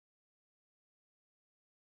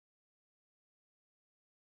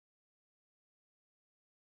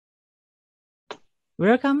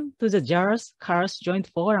Welcome to the KARS Joint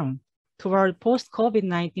Forum toward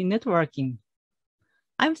Post-COVID-19 Networking.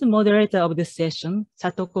 I'm the moderator of this session,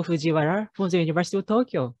 Satoko Fujiwara from the University of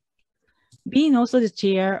Tokyo. Being also the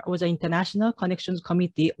chair of the International Connections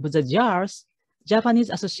Committee of the JARS, Japanese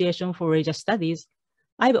Association for Asia Studies,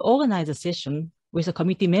 I've organized a session with the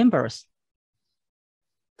committee members.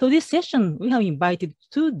 To this session, we have invited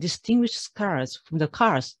two distinguished scholars from the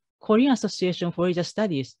KARS, Korean Association for Asia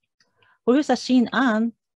Studies, Professor Shin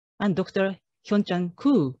Ahn and Dr. Hyun-chan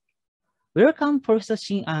Koo. Welcome, Professor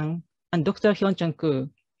Shin Ahn and Dr. Hyun-chan Koo.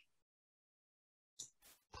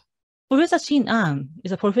 Professor Shin Ahn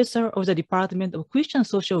is a professor of the Department of Christian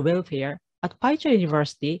Social Welfare at Pai Chai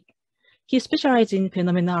University. He specializes in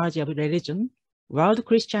phenomenology of religion, world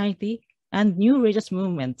Christianity, and new religious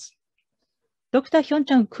movements. Dr.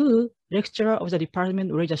 Hyun-chan Koo, lecturer of the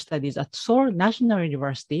Department of Religious Studies at Seoul National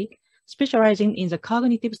University, specializing in the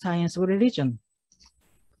cognitive science of religion.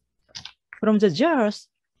 From the JARS,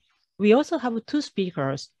 we also have two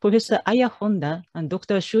speakers, Professor Aya Honda and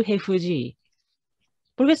Dr. Shuhei Fuji.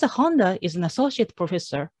 Professor Honda is an associate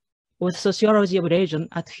professor with sociology of religion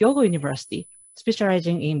at Hyogo University,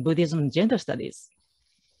 specializing in Buddhism and gender studies.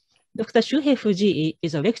 Dr. Shuhei Fuji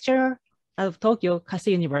is a lecturer at Tokyo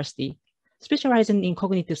Kasei University, specializing in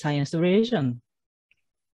cognitive science of religion.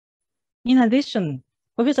 In addition,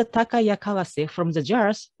 Professor Takaya Kawase from the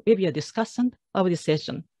JARS will be a discussant of this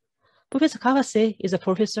session. Professor Kawase is a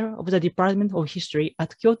professor of the Department of History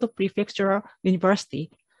at Kyoto Prefectural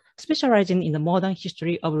University, specializing in the modern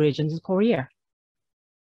history of religion in Korea.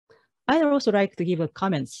 I'd also like to give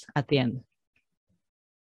comments at the end.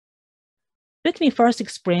 Let me first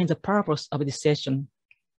explain the purpose of this session.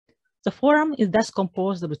 The forum is thus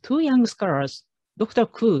composed of two young scholars, Dr.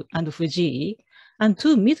 Koo and Fuji, and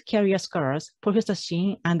two mid-career scholars, Professor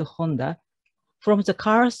Shin and Honda, from the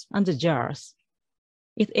KARS and the JARS.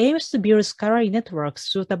 It aims to build scholarly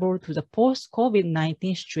networks suitable to the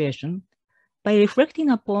post-COVID-19 situation by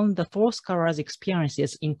reflecting upon the four scholars'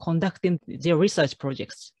 experiences in conducting their research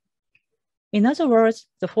projects. In other words,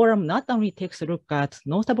 the forum not only takes a look at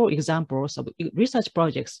notable examples of research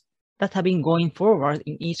projects that have been going forward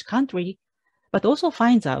in each country, but also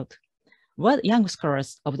finds out what young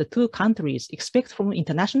scholars of the two countries expect from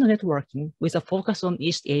international networking with a focus on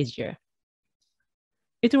East Asia.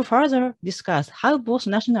 It will further discuss how both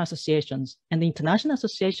national associations and international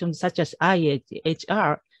associations such as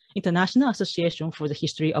IHR, International Association for the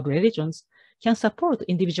History of Religions, can support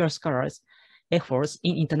individual scholars' efforts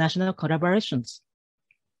in international collaborations.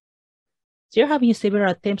 There have been several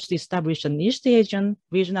attempts to establish an East Asian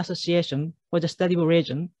Regional Association for the Study of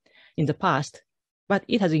Religion in the past, but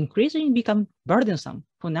it has increasingly become burdensome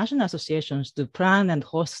for national associations to plan and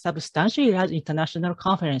host substantially large international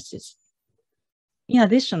conferences. In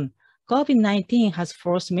addition, COVID-19 has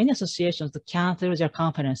forced many associations to cancel their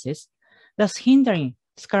conferences, thus hindering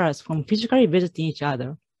scholars from physically visiting each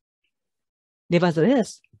other.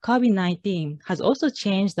 Nevertheless, COVID-19 has also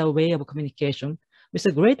changed the way of communication with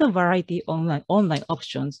a greater variety of online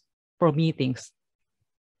options for meetings.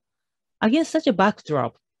 Against such a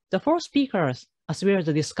backdrop, the four speakers, as well as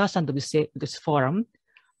the discussant of this forum,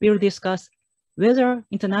 will discuss whether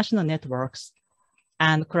international networks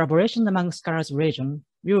and collaboration among scholars region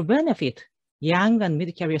will benefit young and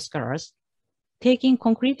mid-career scholars, taking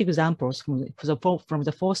concrete examples from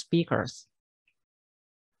the four speakers.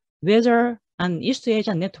 Whether an East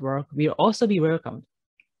Asian network will also be welcomed,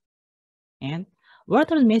 and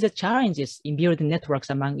what are the major challenges in building networks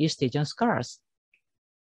among East Asian scholars?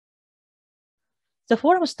 The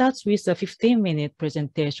forum starts with a 15-minute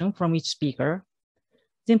presentation from each speaker.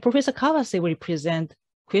 Then Professor Kawase will present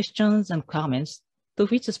questions and comments to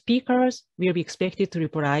which the speakers will be expected to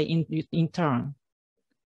reply in turn.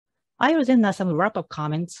 I will then ask some wrap-up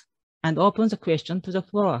comments and open the question to the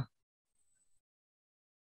floor.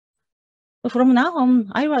 From now on,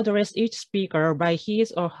 I will address each speaker by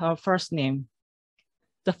his or her first name.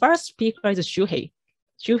 The first speaker is Shuhei.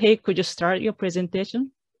 Shuhei, could you start your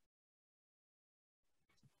presentation?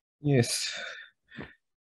 Yes.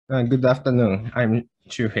 Good afternoon. I'm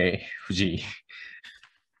Shuhei Fuji.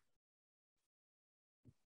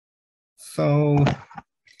 So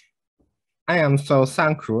I am so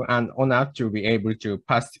thankful and honored to be able to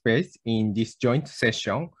participate in this joint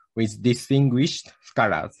session with distinguished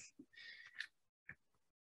scholars.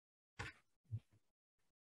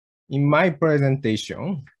 In my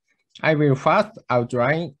presentation, I will first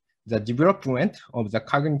outline the development of the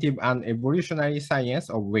cognitive and evolutionary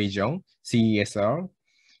science of religion, CESR.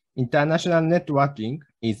 International networking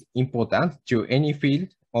is important to any field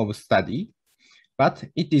of study, but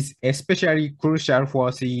it is especially crucial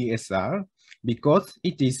for CESR because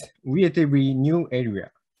it is relatively new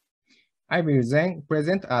area. I will then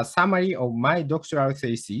present a summary of my doctoral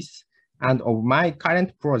thesis and of my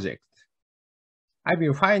current project. I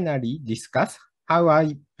will finally discuss how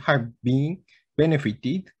I have been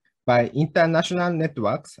benefited by international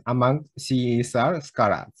networks among CSR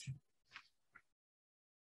scholars.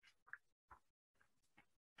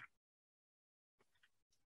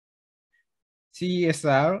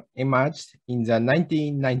 CSR emerged in the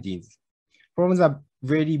 1990s. From the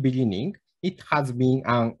very beginning, it has been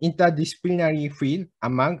an interdisciplinary field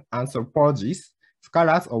among anthropologists,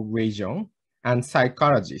 scholars of religion, and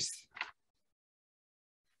psychologists.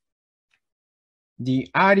 The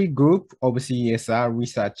early group of CSR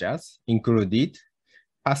researchers included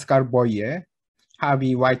Pascal Boyer,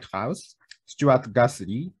 Harvey Whitehouse, Stuart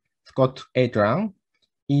Guthrie, Scott Atran,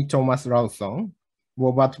 E. Thomas Lawson,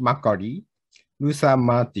 Robert Macaulay, Luther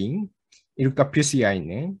Martin, Ilkka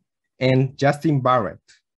Pystiainen, and Justin Barrett.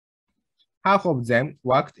 Half of them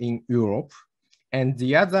worked in Europe, and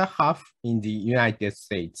the other half in the United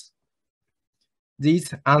States.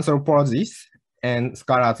 These anthropologists and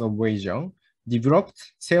scholars of religion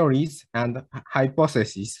developed theories and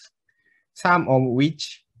hypotheses, some of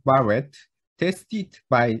which Barrett tested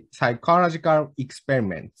by psychological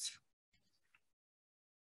experiments.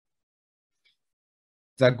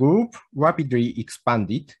 The group rapidly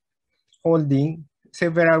expanded, holding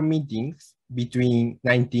several meetings between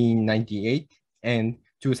 1998 and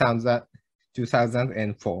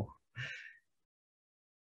 2004.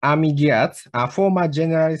 Amy Geertz, a former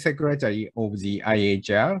General Secretary of the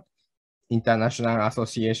IHR, International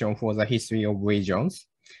Association for the History of Religions,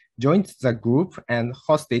 joined the group and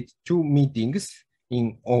hosted 2 meetings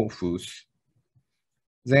in Aarhus.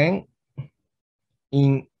 Then,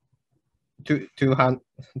 in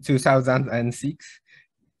 2006,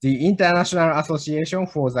 the International Association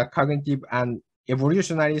for the Cognitive and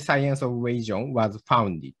Evolutionary Science of Religion was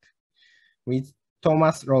founded, with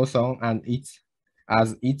Thomas Lawson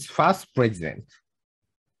as its first president.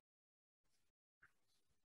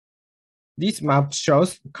 This map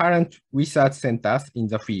shows current research centers in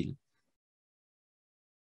the field.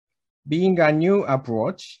 Being a new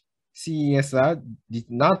approach, CSR did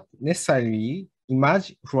not necessarily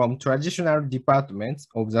emerge from traditional departments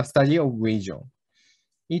of the study of religion.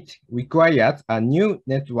 It required a new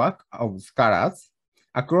network of scholars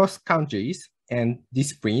across countries and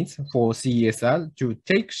disciplines for CSR to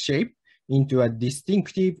take shape into a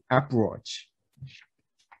distinctive approach.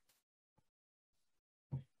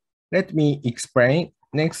 Let me explain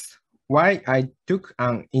next why I took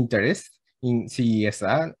an interest in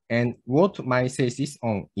CSR and wrote my thesis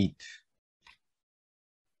on it.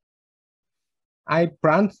 I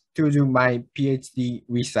planned to do my PhD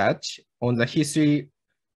research on the history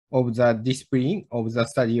of the discipline of the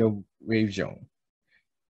study of religion.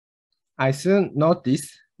 I soon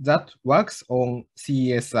noticed that works on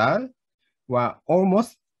CSR were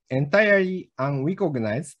almost entirely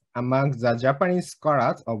unrecognized among the Japanese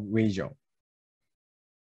scholars of religion.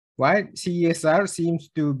 While CSR seems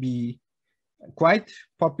to be quite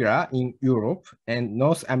popular in Europe and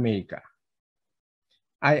North America,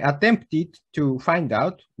 I attempted to find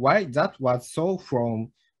out why that was so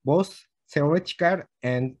from both theoretical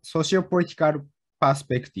and socio-political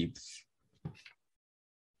perspectives.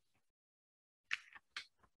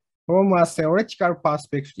 From a theoretical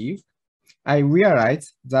perspective, I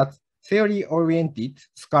realized that theory-oriented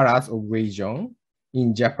scholars of religion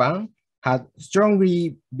in Japan had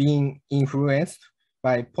strongly been influenced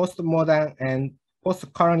by postmodern and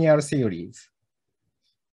post-colonial theories,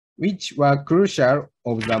 which were crucial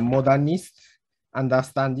of the modernist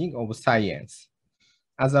understanding of science.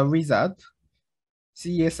 As a result,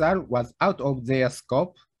 CSR was out of their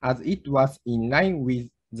scope as it was in line with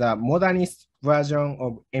the modernist version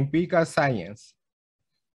of empirical science.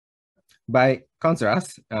 By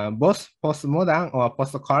contrast, both postmodern or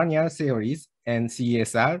postcolonial theories and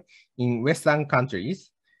CSR in Western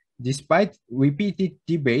countries, despite repeated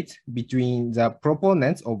debates between the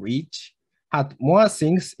proponents of each, had more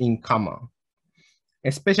things in common.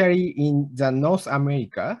 Especially in North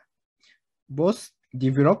America, both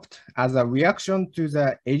developed as a reaction to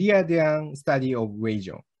the Eliadean study of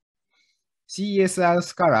religion. CSR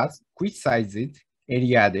scholars criticized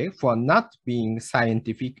Eliade for not being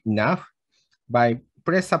scientific enough by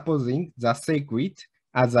presupposing the sacred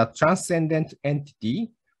as a transcendent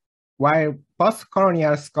entity, while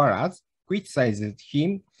post-colonial scholars criticized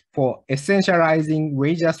him for essentializing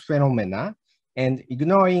religious phenomena and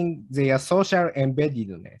ignoring their social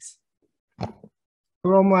embeddedness.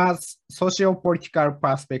 From a socio-political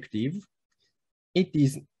perspective, it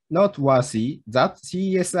is noteworthy that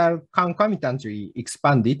CESR concomitantly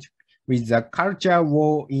expanded with the culture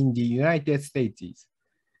war in the United States.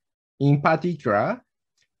 In particular,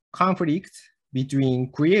 conflicts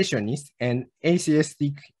between creationists and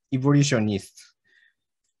atheistic evolutionists.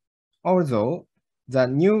 Although the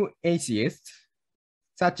new atheists,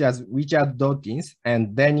 such as Richard Dawkins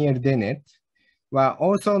and Daniel Dennett, were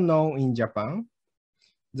also known in Japan,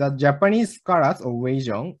 the Japanese scholars of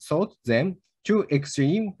religion thought them too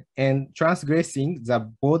extreme and transgressing the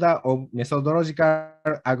border of methodological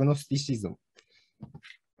agnosticism.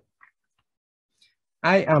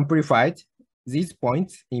 I amplified these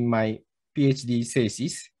points in my PhD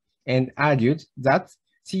thesis and argued that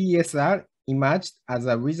CESR emerged as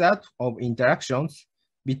a result of interactions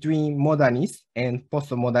between modernist and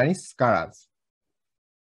postmodernist scholars,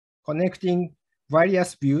 connecting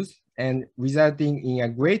various views and resulting in a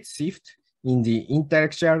great shift in the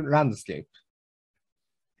intellectual landscape.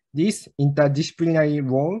 This interdisciplinary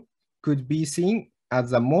role could be seen as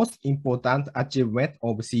the most important achievement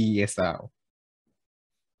of CESR.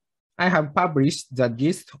 I have published the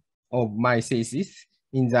gist of my thesis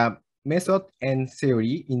in the Method and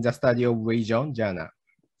Theory in the Study of Religion journal.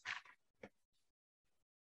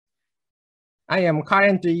 I am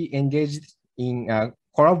currently engaged in a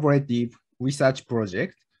collaborative research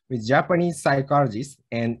project with Japanese psychologists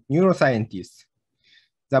and neuroscientists.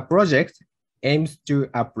 The project aims to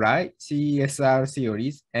apply CESR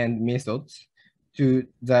theories and methods to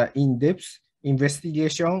the in-depth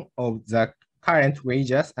investigation of the current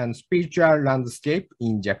religious and spiritual landscape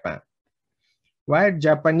in Japan. While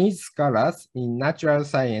Japanese scholars in natural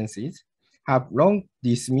sciences have long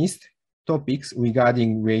dismissed topics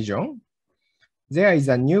regarding religion, there is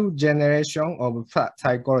a new generation of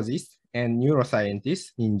psychologists and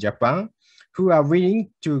neuroscientists in Japan who are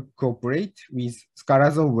willing to cooperate with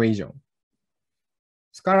scholars of religion.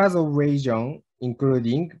 Scholars of religion,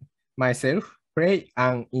 including myself, play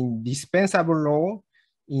an indispensable role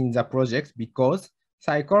in the project because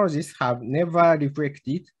psychologists have never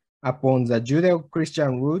reflected upon the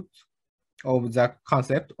Judeo-Christian root of the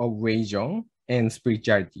concept of religion and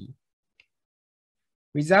spirituality.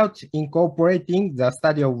 Without incorporating the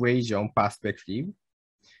study of religion perspective,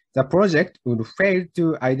 the project would fail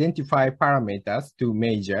to identify parameters to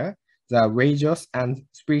measure the religious and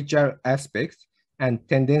spiritual aspects and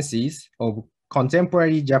tendencies of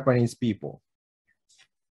contemporary Japanese people.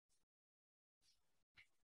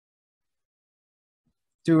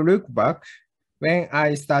 To look back, when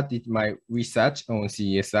I started my research on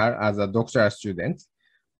CESR as a doctoral student,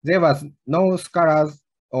 there was no scholars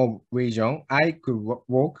of religion I could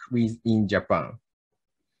work with in Japan.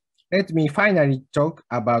 Let me finally talk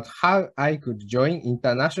about how I could join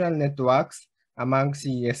international networks among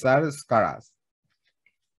CESR scholars.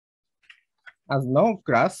 As no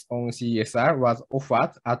class on CESR was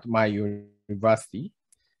offered at my university,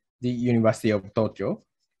 the University of Tokyo,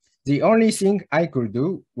 the only thing I could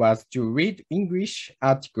do was to read English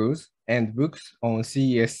articles and books on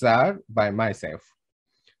CESR by myself.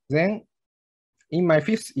 Then, in my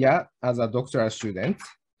 5th year as a doctoral student,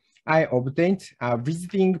 I obtained a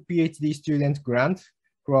visiting PhD student grant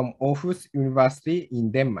from Aarhus University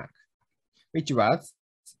in Denmark, which was,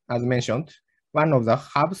 as mentioned, one of the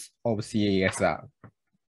hubs of CESR.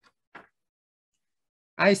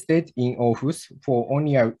 I stayed in Aarhus for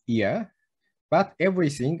only a year, but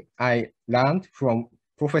everything I learned from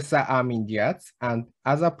Professor Armin Diaz and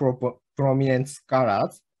other prominent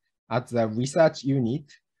scholars at the research unit,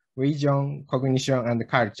 Religion, Cognition, and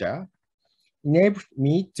Culture, enabled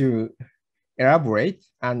me to elaborate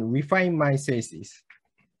and refine my thesis.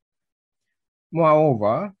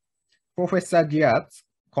 Moreover, Professor Diaz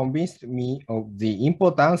convinced me of the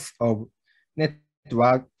importance of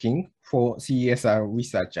networking for CESR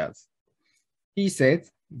researchers. He said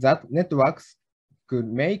that networks could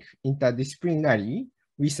make interdisciplinary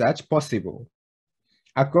research possible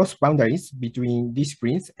across boundaries between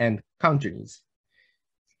disciplines and countries.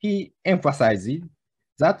 He emphasized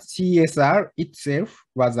that CESR itself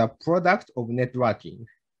was a product of networking.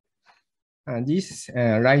 And this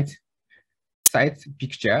right side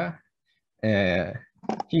picture,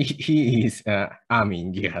 he is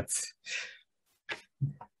Armin Diaz.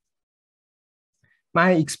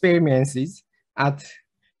 My experiences at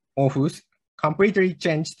Aarhus completely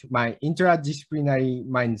changed my interdisciplinary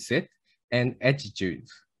mindset and attitude.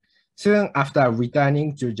 Soon after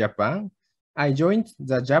returning to Japan, I joined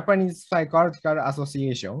the Japanese Psychological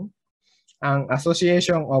Association, an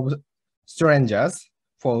association of strangers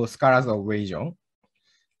for scholars of religion,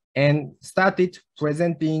 and started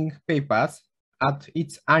presenting papers at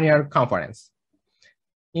its annual conference.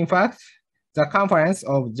 In fact, The conference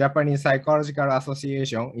of Japanese Psychological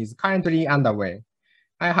Association is currently underway.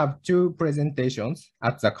 I have 2 presentations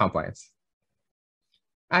at the conference.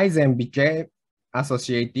 I then became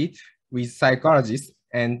associated with psychologists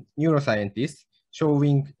and neuroscientists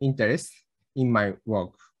showing interest in my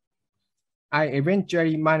work. I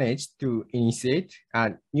eventually managed to initiate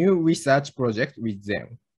a new research project with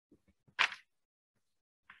them.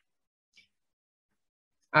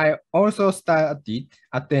 I also started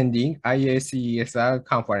attending IACSR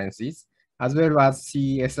conferences as well as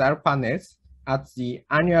CSR panels at the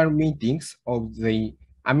annual meetings of the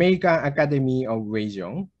American Academy of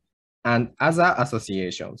Religion and other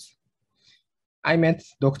associations. I met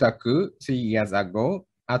Dr. Ku 3 years ago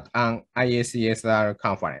at an IACSR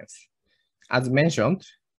conference. As mentioned,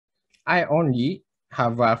 I only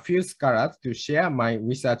have a few scholars to share my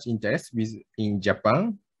research interests with in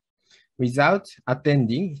Japan. Without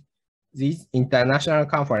attending these international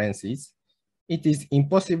conferences, it is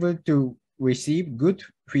impossible to receive good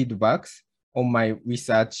feedbacks on my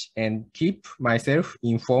research and keep myself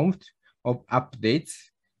informed of updates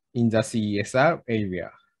in the CSR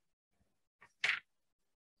area.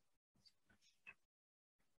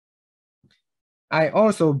 I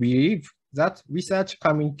also believe that research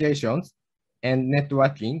communications and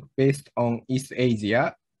networking based on East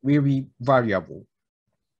Asia will be valuable.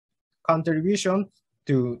 Contributions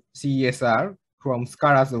to CSR from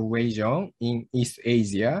scholars of religion in East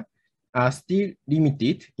Asia are still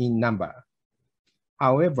limited in number.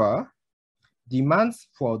 However, demands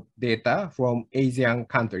for data from Asian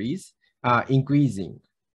countries are increasing.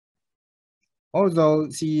 Although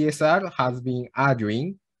CSR has been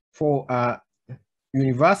arguing for a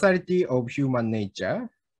universality of human nature,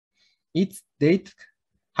 its data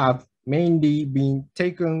have mainly been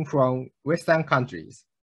taken from Western countries.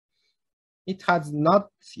 It has not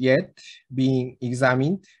yet been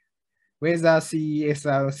examined whether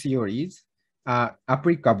CSR theories are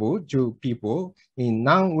applicable to people in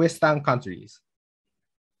non-Western countries.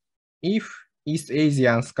 If East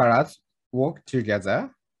Asian scholars work together,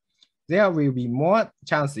 there will be more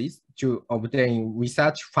chances to obtain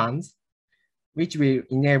research funds, which will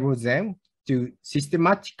enable them to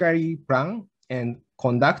systematically plan and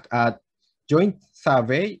conduct a joint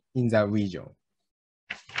survey in the region.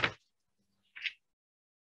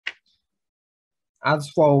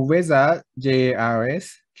 As for whether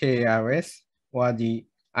JRS, KARS, or the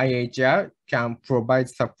IHR can provide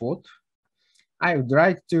support, I would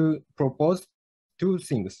like to propose 2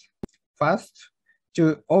 things. First,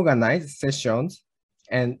 to organize sessions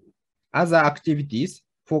and other activities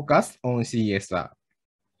focused on CSR.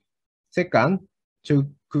 Second, to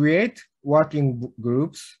create working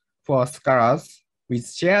groups for scholars with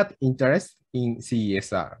shared interest in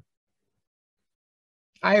CSR.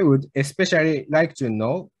 I would especially like to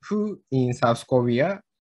know who in South Korea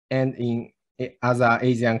and in other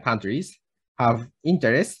Asian countries have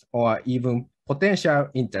interest or even potential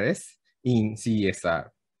interest in CSR.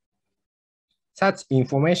 Such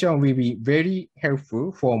information will be very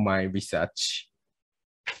helpful for my research.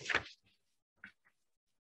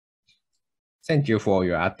 Thank you for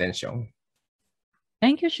your attention.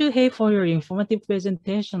 Thank you, Shuhei, for your informative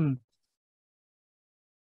presentation.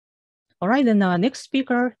 All right, and our next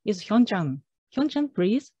speaker is Hyun-chan. Hyun-chan,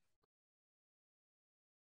 please.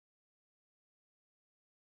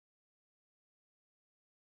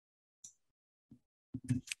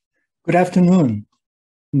 Good afternoon.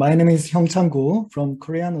 My name is Hyung-chan Go from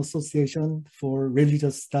Korean Association for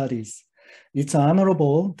Religious Studies. It's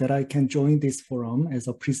honorable that I can join this forum as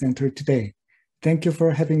a presenter today. Thank you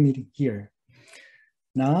for having me here.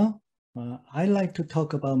 Now, I'd like to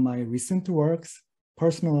talk about my recent works,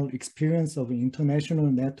 personal experience of international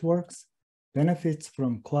networks, benefits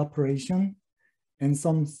from cooperation, and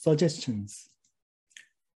some suggestions.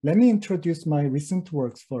 Let me introduce my recent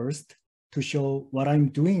works first to show what I'm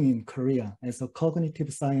doing in Korea as a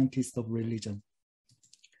cognitive scientist of religion.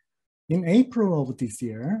 In April of this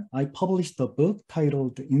year, I published a book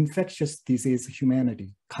titled Infectious Disease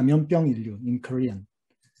Humanity, 감염병 인류 in Korean.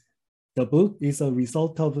 The book is a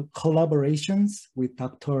result of collaborations with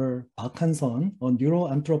Dr. Park Han-sun, a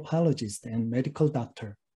neuroanthropologist and medical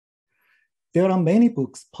doctor. There are many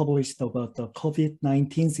books published about the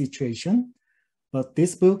COVID-19 situation, but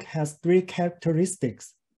this book has 3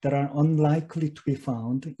 characteristics that are unlikely to be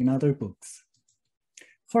found in other books.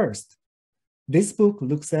 First, this book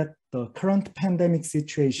looks at the current pandemic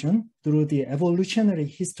situation through the evolutionary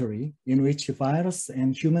history in which virus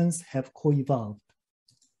and humans have co-evolved.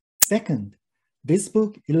 Second, this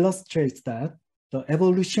book illustrates that the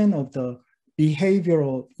evolution of the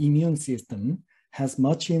behavioral immune system has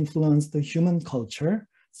much influenced the human culture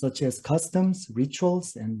such as customs,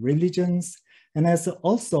 rituals, and religions, and has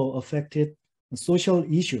also affected social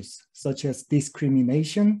issues such as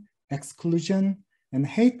discrimination, exclusion, and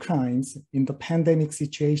hate crimes in the pandemic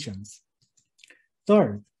situations.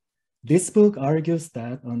 Third, this book argues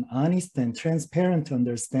that an honest and transparent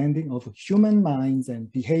understanding of human minds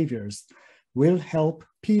and behaviors will help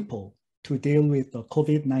people to deal with the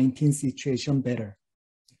COVID-19 situation better.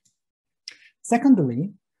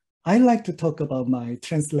 Secondly, I like to talk about my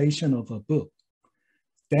translation of a book,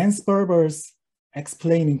 Dan Sperber's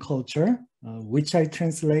Explaining Culture, which I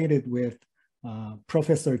translated with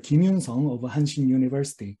Professor Kim Yoon-sung of Hanshin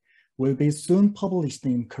University, will be soon published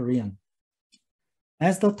in Korean.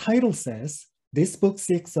 As the title says, this book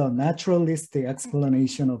seeks a naturalistic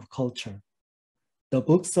explanation of culture. The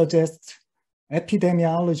book suggests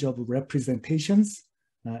epidemiology of representations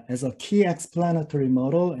as a key explanatory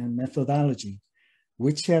model and methodology,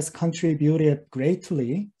 which has contributed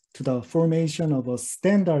greatly to the formation of a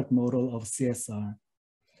standard model of CSR.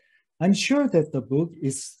 I'm sure that the book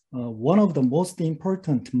is one of the most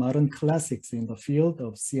important modern classics in the field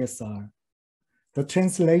of CSR. The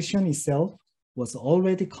translation itself was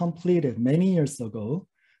already completed many years ago,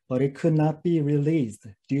 but it could not be released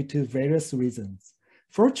due to various reasons.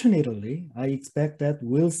 Fortunately, I expect that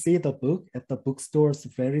we'll see the book at the bookstores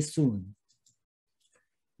very soon.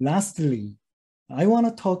 Lastly, I want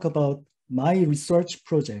to talk about my research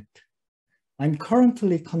project. I'm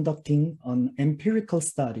currently conducting an empirical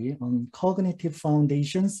study on cognitive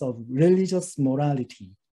foundations of religious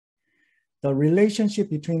morality. The relationship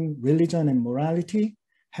between religion and morality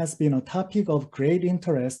has been a topic of great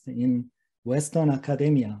interest in Western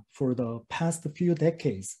academia for the past few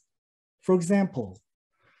decades. For example,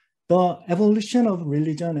 the evolution of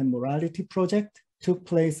religion and morality project took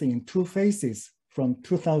place in two phases from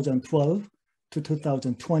 2012 to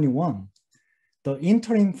 2021, the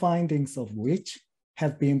interim findings of which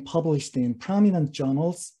have been published in prominent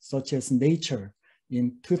journals such as Nature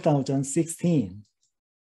in 2016.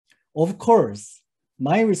 Of course,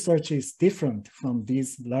 my research is different from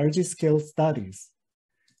these large-scale studies.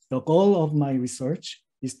 The goal of my research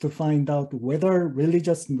is to find out whether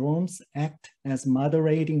religious norms act as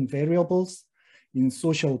moderating variables in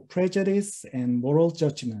social prejudice and moral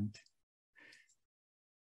judgment.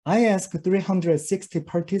 I asked 360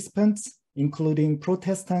 participants, including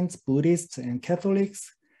Protestants, Buddhists, and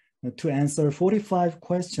Catholics, to answer 45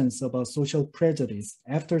 questions about social prejudice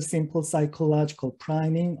after simple psychological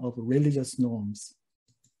priming of religious norms.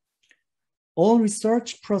 All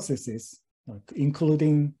research processes,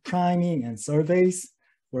 including priming and surveys,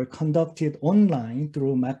 were conducted online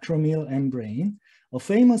through Macromeal and Brain, a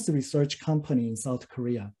famous research company in South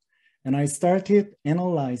Korea, and I started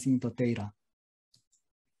analyzing the data.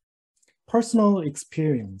 Personal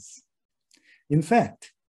experience. In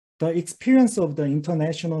fact, the experience of the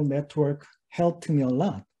international network helped me a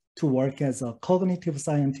lot to work as a cognitive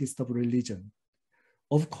scientist of religion.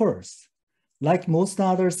 Of course, like most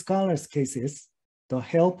other scholars' cases, the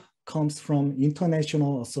help comes from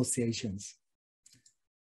international associations.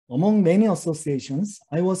 Among many associations,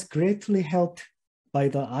 I was greatly helped by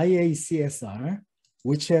the IACSR,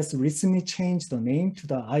 which has recently changed the name to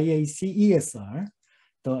the IACESR,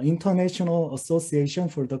 the International Association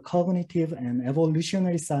for the Cognitive and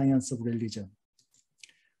Evolutionary Science of Religion.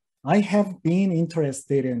 I have been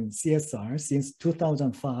interested in CSR since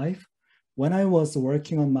 2005 when I was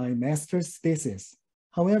working on my master's thesis.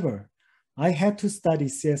 However, I had to study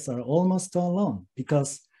CSR almost alone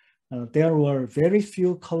because there were very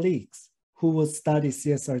few colleagues who would study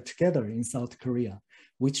CSR together in South Korea,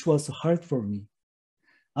 which was hard for me.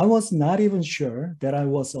 I was not even sure that I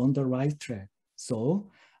was on the right track. So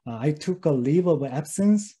I took a leave of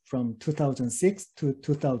absence from 2006 to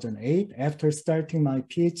 2008 after starting my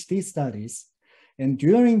PhD studies. And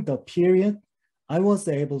during the period, I was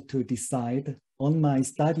able to decide on my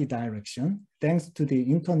study direction thanks to the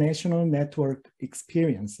international network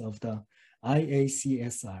experience of the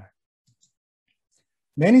IACSR.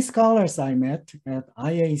 Many scholars I met at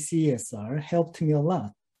IACSR helped me a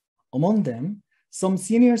lot. Among them, some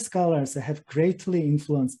senior scholars have greatly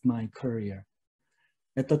influenced my career.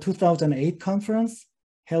 At the 2008 conference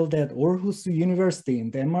held at Aarhus University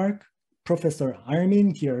in Denmark, Professor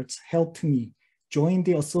Armin Geertz helped me join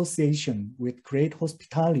the association with great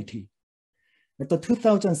hospitality. At the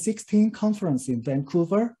 2016 conference in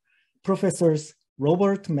Vancouver, Professors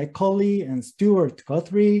Robert Macaulay and Stuart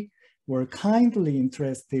Guthrie were kindly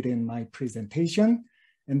interested in my presentation,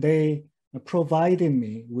 and they provided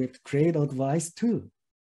me with great advice too.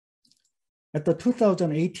 At the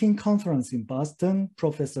 2018 conference in Boston,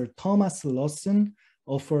 Professor Thomas Lawson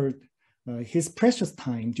offered his precious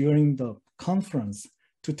time during the conference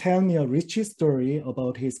to tell me a rich story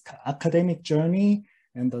about his academic journey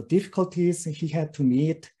and the difficulties he had to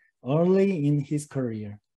meet early in his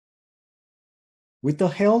career. With the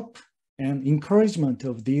help and encouragement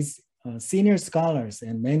of these senior scholars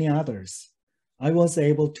and many others, I was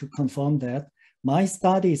able to confirm that my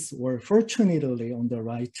studies were fortunately on the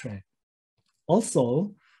right track.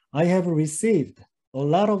 Also, I have received a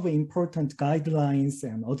lot of important guidelines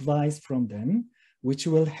and advice from them, which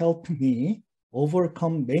will help me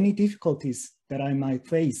overcome many difficulties that I might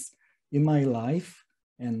face in my life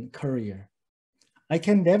and career. I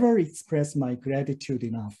can never express my gratitude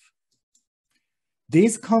enough.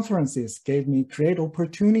 These conferences gave me great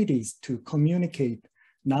opportunities to communicate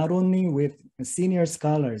not only with senior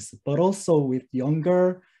scholars, but also with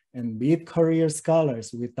younger and mid-career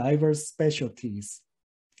scholars with diverse specialties.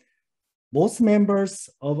 Most members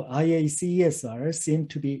of IACESR seem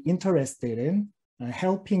to be interested in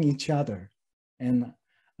helping each other and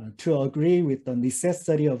to agree with the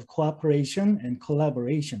necessity of cooperation and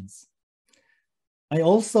collaborations. I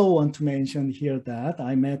also want to mention here that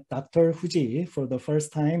I met Dr. Fuji for the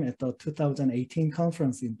first time at the 2018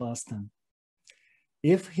 conference in Boston.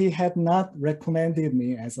 If he had not recommended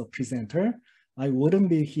me as a presenter, I wouldn't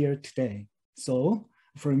be here today. So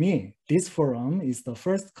for me, this forum is the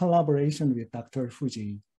first collaboration with Dr.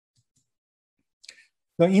 Fuji.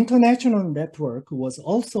 The international network was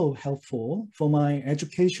also helpful for my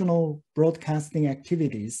educational broadcasting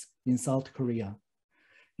activities in South Korea.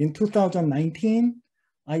 In 2019,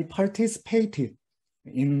 I participated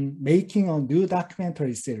in making a new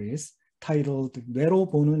documentary series titled 뇌로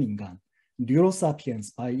보는 인간,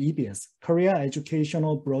 Neurosapiens by EBS, Korea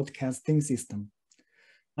Educational Broadcasting System.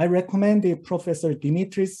 I recommended Professor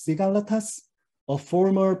Dimitris Zigalatas, a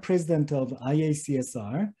former president of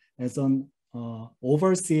IACSR, as an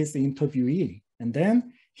overseas interviewee. And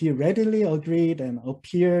then he readily agreed and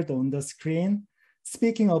appeared on the screen,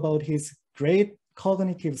 speaking about his great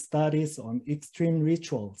cognitive studies on extreme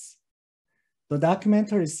rituals. The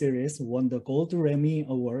documentary series won the Gold Remmy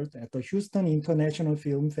Award at the Houston International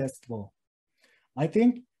Film Festival. I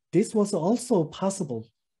think this was also possible,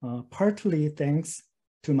 partly thanks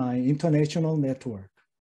to my international network.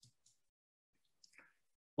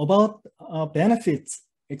 About benefits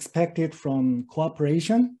expected from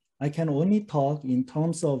cooperation, I can only talk in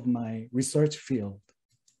terms of my research field.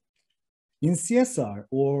 In CSR,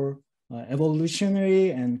 or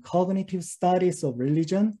evolutionary and cognitive studies of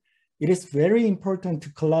religion, it is very important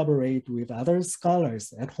to collaborate with other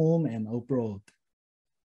scholars at home and abroad.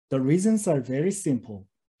 The reasons are very simple.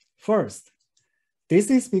 First, this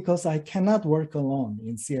is because I cannot work alone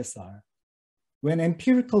in CSR. When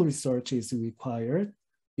empirical research is required,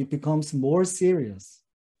 it becomes more serious.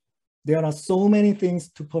 There are so many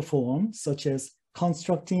things to perform, such as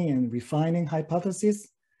constructing and refining hypotheses,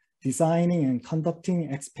 designing and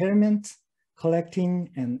conducting experiments, collecting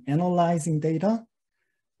and analyzing data,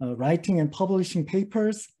 writing and publishing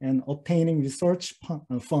papers, and obtaining research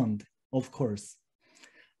fund, of course.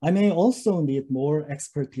 I may also need more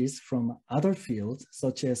expertise from other fields,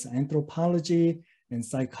 such as anthropology and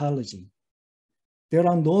psychology. There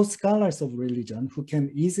are no scholars of religion who can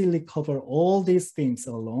easily cover all these things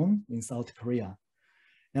alone in South Korea.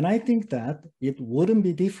 And I think that it wouldn't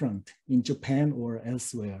be different in Japan or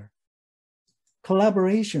elsewhere.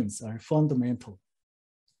 Collaborations are fundamental.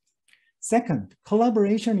 Second,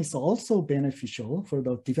 collaboration is also beneficial for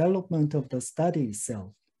the development of the study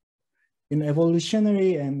itself. In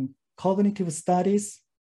evolutionary and cognitive studies,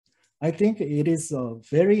 I think it is a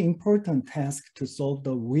very important task to solve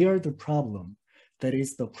the weird problem, that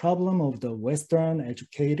is the problem of the Western,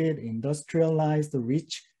 educated, industrialized,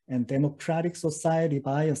 rich, and democratic society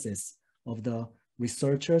biases of the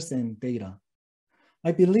researchers and data.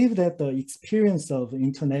 I believe that the experience of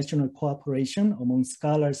international cooperation among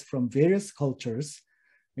scholars from various cultures,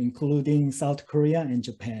 including South Korea and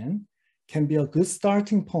Japan, can be a good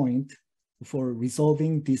starting point for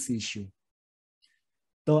resolving this issue.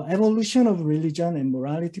 The Evolution of Religion and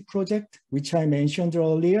Morality project, which I mentioned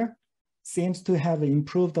earlier, seems to have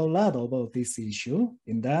improved a lot about this issue,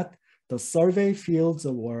 in that the survey fields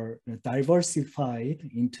were diversified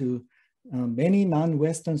into many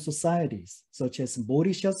non-Western societies, such as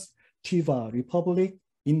Mauritius, Tuva Republic,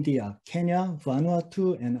 India, Kenya,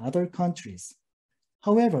 Vanuatu, and other countries.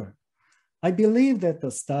 However, I believe that the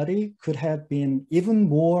study could have been even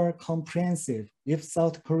more comprehensive if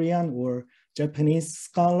South Korean or Japanese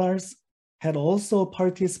scholars had also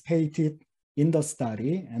participated in the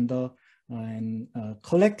study and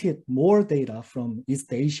collected more data from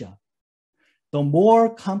East Asia. The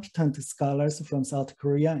more competent scholars from South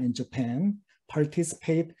Korea and Japan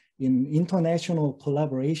participate in international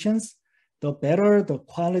collaborations, the better the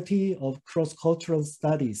quality of cross-cultural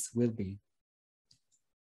studies will be.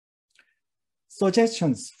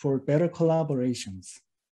 Suggestions for better collaborations.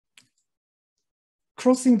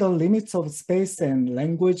 Crossing the limits of space and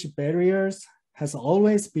language barriers has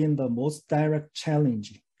always been the most direct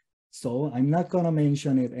challenge, so I'm not going to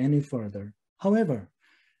mention it any further. However,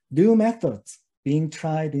 new methods being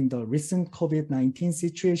tried in the recent COVID-19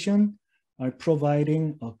 situation are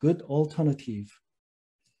providing a good alternative.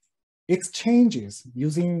 Exchanges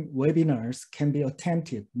using webinars can be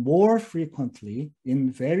attempted more frequently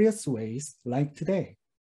in various ways like today.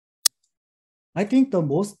 I think the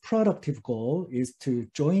most productive goal is to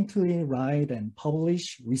jointly write and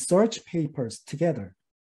publish research papers together.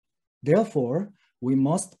 Therefore, we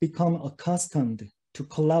must become accustomed to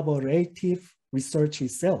collaborative research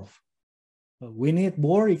itself. We need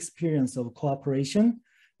more experience of cooperation,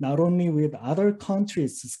 not only with other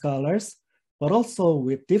countries' scholars, but also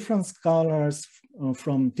with different scholars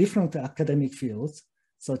from different academic fields,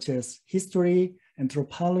 such as history,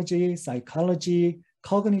 anthropology, psychology,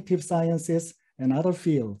 cognitive sciences, and other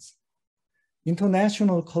fields.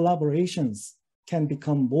 International collaborations can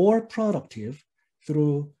become more productive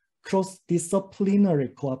through cross-disciplinary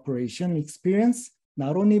cooperation experience,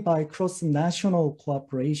 not only by cross-national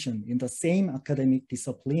cooperation in the same academic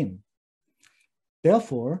discipline.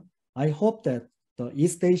 Therefore, I hope that the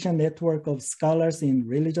East Asian Network of Scholars in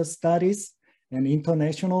Religious Studies and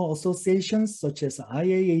international associations such as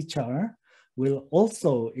IAHR will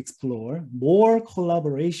also explore more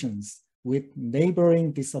collaborations with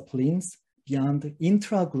neighboring disciplines beyond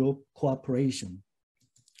intra-group cooperation.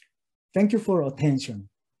 Thank you for attention.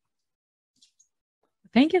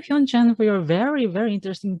 Thank you, Hyun-chan, for your very, very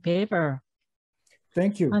interesting paper.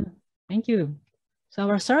 Thank you. Thank you. So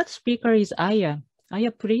our third speaker is Aya.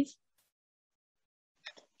 Aya, please.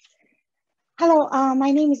 Hello,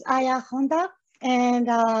 my name is Aya Honda, and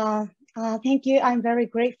thank you. I'm very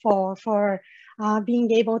grateful for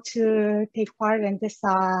being able to take part in this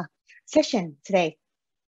session today.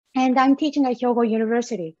 And I'm teaching at Hyogo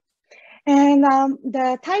University. And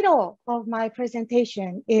the title of my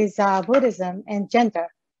presentation is Buddhism and Gender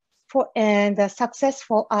and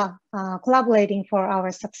successful collaborating for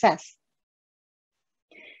our success.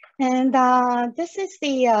 And this is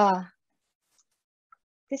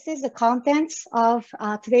the contents of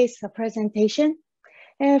today's presentation.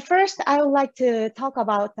 And first, I would like to talk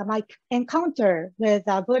about my encounter with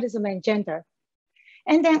Buddhism and gender.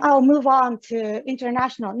 And then I'll move on to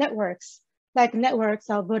international networks, like networks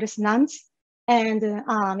of Buddhist nuns and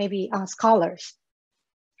maybe scholars.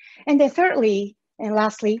 And then thirdly, and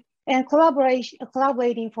lastly, and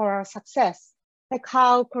collaborating for our success, like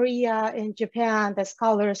how Korea and Japan, the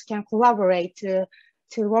scholars can collaborate to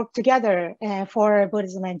work together for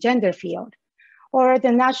Buddhism and gender field. Or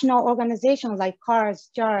the national organizations like KARS,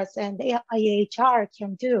 JARS, and the IAHR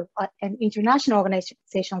can do, an international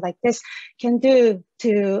organization like this can do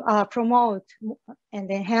to promote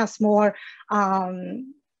and enhance more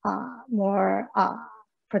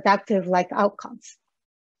productive outcomes.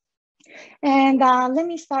 And let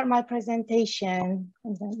me start my presentation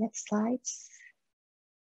on the next slides.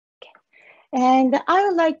 Okay. And I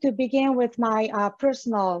would like to begin with my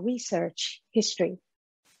personal research history.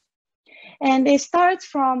 And it starts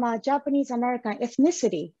from Japanese American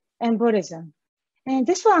ethnicity and Buddhism. And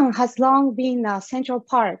this one has long been a central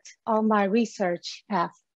part of my research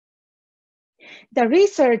path. The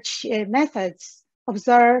research methods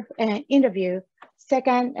observe and interview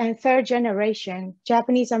second and third generation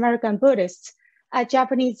Japanese American Buddhists at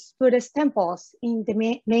Japanese Buddhist temples in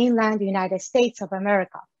the mainland United States of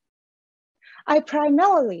America. I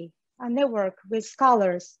primarily network with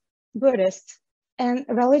scholars, Buddhists, and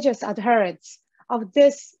religious adherents of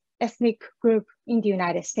this ethnic group in the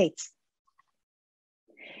United States.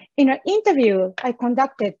 In an interview I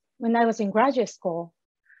conducted when I was in graduate school,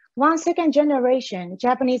 one second generation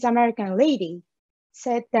Japanese American lady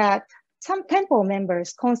said that some temple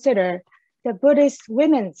members consider the Buddhist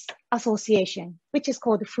Women's Association, which is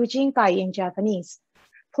called Fujinkai in Japanese,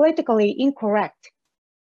 politically incorrect.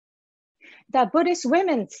 The Buddhist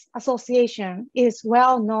Women's Association is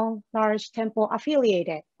well-known large temple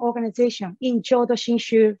affiliated organization in Jodo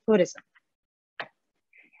Shinshu Buddhism,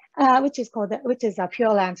 which is a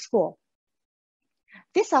Pure Land school.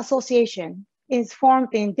 This association is formed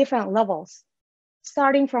in different levels,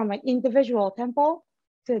 starting from an individual temple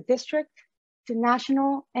to district to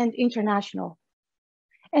national and international.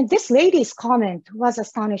 And this lady's comment was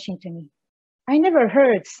astonishing to me. I never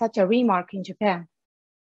heard such a remark in Japan.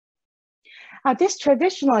 This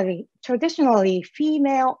traditionally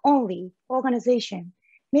female-only organization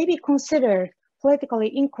may be considered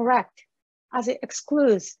politically incorrect as it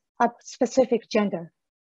excludes a specific gender.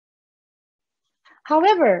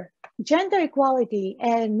 However, gender equality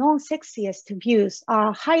and non-sexist views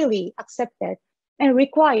are highly accepted and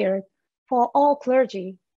required for all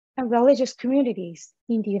clergy and religious communities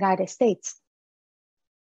in the United States.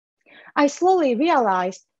 I slowly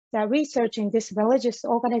realized that research in this religious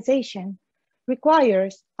organization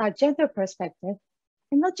requires a gender perspective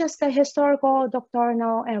and not just a historical,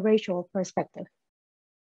 doctrinal, and racial perspective.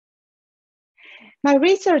 My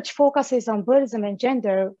research focuses on Buddhism and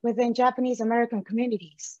gender within Japanese American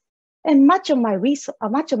communities, and much of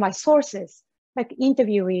my sources, like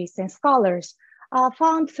interviewees and scholars, are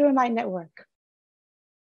found through my network.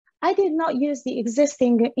 I did not use the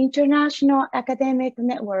existing international academic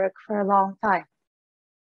network for a long time.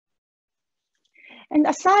 And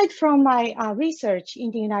aside from my research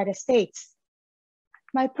in the United States,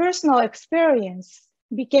 my personal experience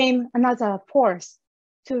became another force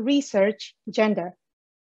to research gender.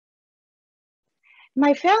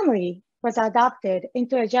 My family was adopted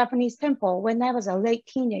into a Japanese temple when I was a late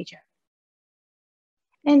teenager.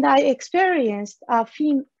 And I experienced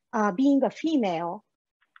being a female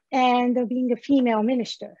and being a female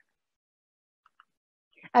minister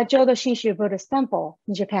at Jodo Shinshu Buddhist Temple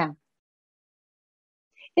in Japan.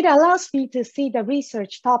 It allows me to see the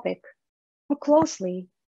research topic more closely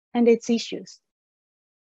and its issues.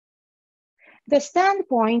 The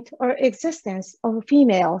standpoint or existence of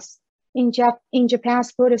females in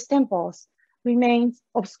Japan's Buddhist temples remains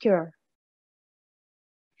obscure.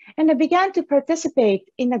 And I began to participate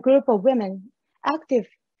in a group of women active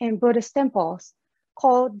in Buddhist temples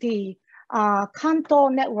called the Kanto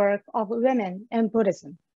Network of Women in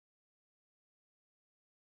Buddhism.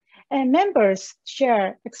 And members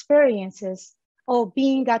share experiences of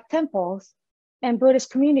being at temples and Buddhist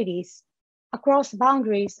communities across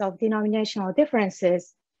boundaries of denominational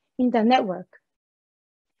differences in the network.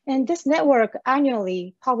 And this network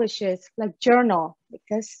annually publishes like journal,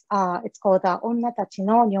 because it's called Onna Tachi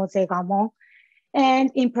no Nyōzei Gamon, and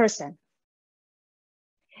in person.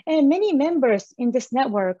 And many members in this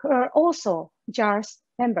network are also JARS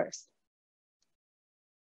members.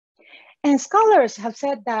 And scholars have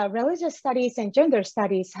said that religious studies and gender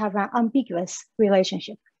studies have an ambiguous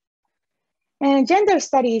relationship. And gender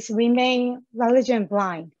studies remain religion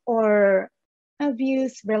blind or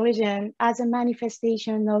views religion as a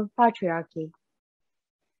manifestation of patriarchy.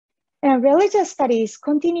 And religious studies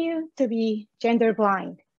continue to be gender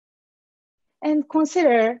blind and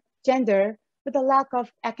consider gender with a lack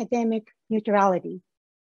of academic neutrality.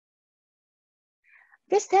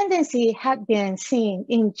 This tendency had been seen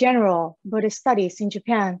in general Buddhist studies in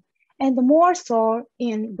Japan, and more so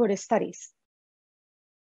in Buddhist studies.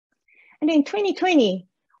 And in 2020,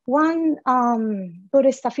 one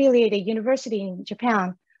Buddhist affiliated university in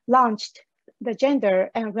Japan launched the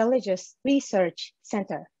Gender and Religious Research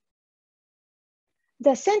Center.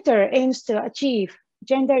 The center aims to achieve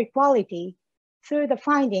gender equality through the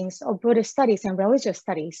findings of Buddhist studies and religious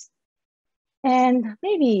studies. And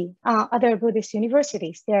maybe other Buddhist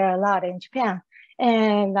universities, there are a lot in Japan,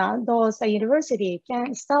 and those universities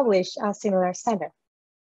can establish a similar center.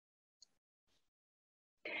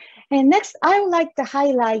 And next, I would like to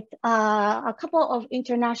highlight a couple of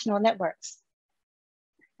international networks.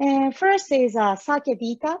 And first is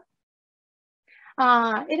Sakya-dita.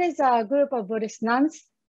 It is a group of Buddhist nuns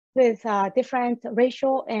with different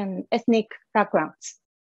racial and ethnic backgrounds.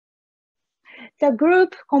 The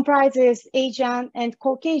group comprises Asian and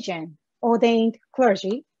Caucasian ordained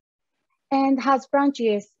clergy and has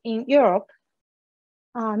branches in Europe,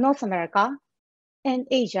 North America, and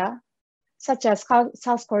Asia, such as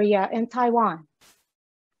South Korea and Taiwan.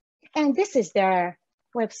 And this is their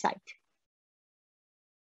website.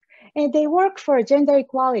 And they work for gender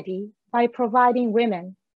equality by providing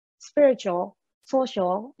women spiritual,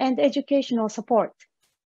 social, and educational support.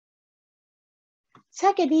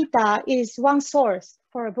 Sakya-dita is one source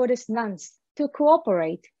for Buddhist nuns to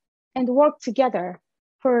cooperate and work together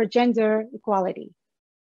for gender equality.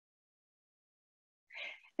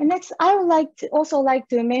 And next, I would also like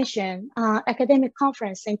to mention academic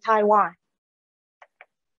conference in Taiwan.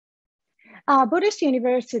 Buddhist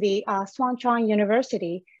University, Swan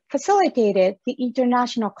University, facilitated the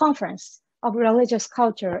International Conference of Religious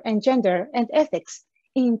Culture and Gender and Ethics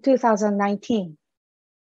in 2019.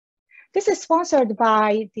 This is sponsored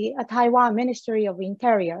by the Taiwan Ministry of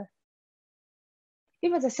Interior.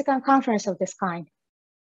 It was the second conference of this kind.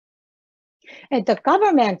 And the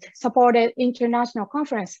government-supported international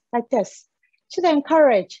conference like this should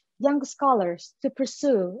encourage young scholars to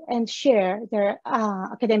pursue and share their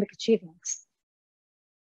academic achievements.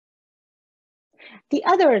 The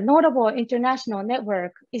other notable international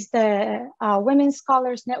network is the Women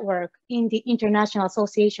Scholars Network in the International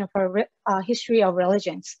Association for History of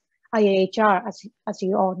Religions, IAHR, as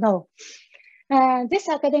you all know. And this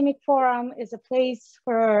academic forum is a place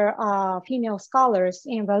for female scholars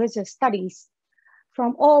in religious studies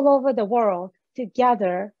from all over the world to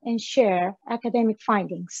gather and share academic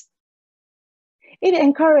findings. It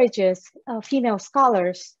encourages female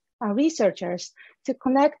scholars, researchers to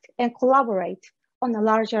connect and collaborate on a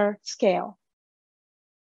larger scale.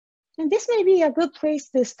 And this may be a good place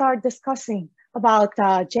to start discussing about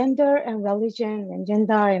gender and religion and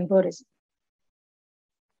gender and Buddhism.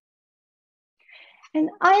 And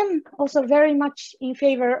I am also very much in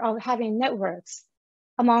favor of having networks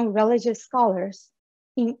among religious scholars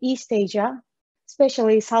in East Asia,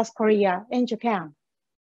 especially South Korea and Japan.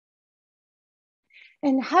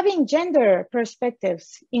 And having gender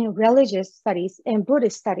perspectives in religious studies and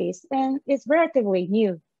Buddhist studies is relatively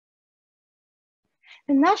new.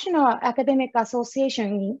 The National Academic Association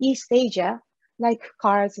in East Asia, like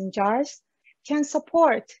KARS and JARS, can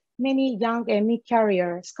support many young and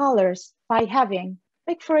mid-career scholars by having,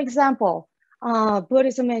 like for example,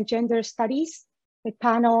 Buddhism and gender studies, a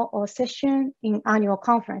panel or session in annual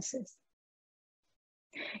conferences.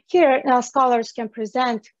 Here, scholars can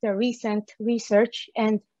present their recent research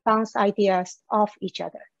and bounce ideas off each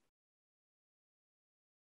other.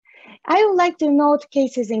 I would like to note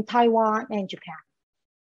cases in Taiwan and Japan.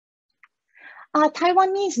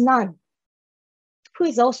 Taiwanese nun, who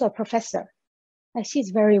is also a professor, she's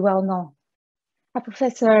very well known, a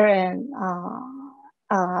professor in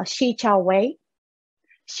Shi Chao Wei.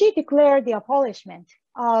 She declared the abolishment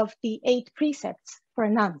of the 8 precepts for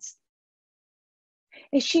nuns.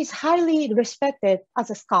 And she's highly respected as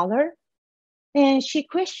a scholar, and she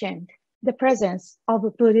questioned the presence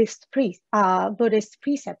of Buddhist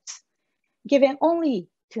precepts given only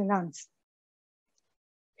to nuns.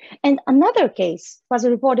 And another case was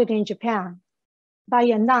reported in Japan by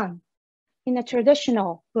a nun in a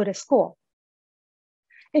traditional Buddhist school.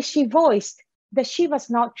 And she voiced that she was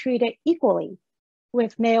not treated equally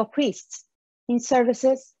with male priests in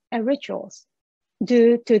services and rituals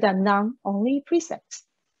due to the nun-only precepts.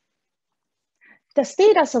 The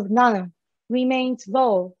status of nun remains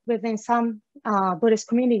low within some Buddhist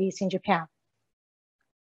communities in Japan.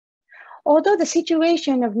 Although the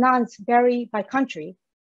situation of nuns vary by country,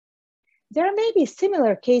 there may be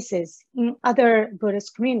similar cases in other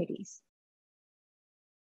Buddhist communities.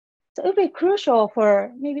 So it would be crucial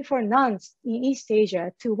for nuns in East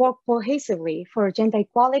Asia to work cohesively for gender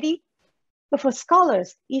equality. But for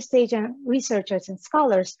scholars, East Asian researchers and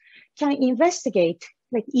scholars can investigate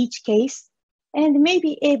each case and may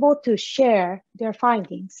be able to share their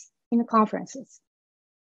findings in the conferences.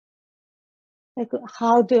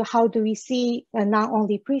 How do we see not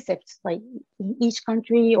only precepts in each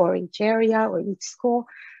country or each area or each school?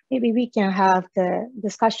 Maybe we can have the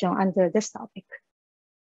discussion under this topic.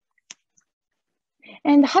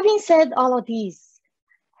 And having said all of these,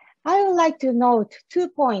 I would like to note 2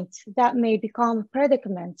 points that may become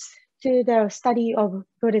predicaments to the study of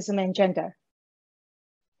Buddhism and gender.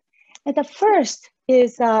 And the first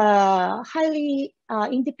is a highly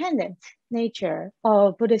independent nature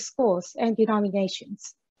of Buddhist schools and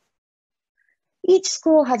denominations. Each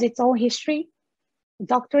school has its own history,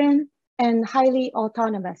 doctrine, and highly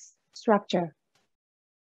autonomous structure.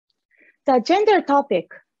 The gender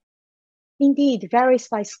topic indeed varies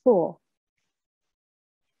by school.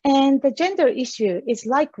 And the gender issue is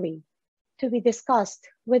likely to be discussed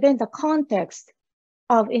within the context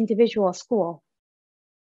of individual school.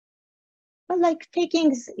 But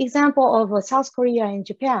taking example of South Korea and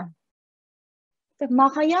Japan, the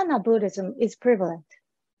Mahayana Buddhism is prevalent.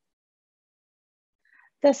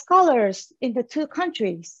 The scholars in the 2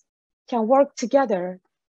 countries can work together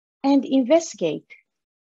and investigate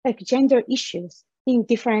gender issues in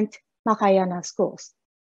different Mahayana schools.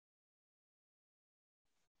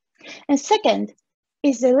 And second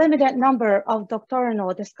is the limited number of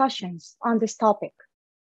doctrinal discussions on this topic.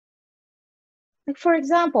 For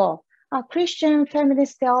example, Christian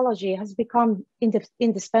feminist theology has become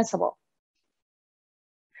indispensable.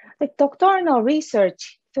 Doctrinal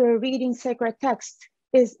research through reading sacred text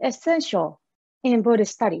is essential in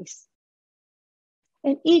Buddhist studies.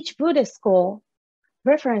 And each Buddhist school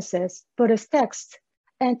references Buddhist texts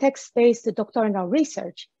and text-based doctrinal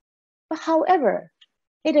research. But however,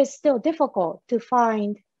 it is still difficult to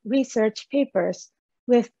find research papers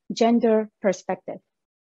with gender perspective.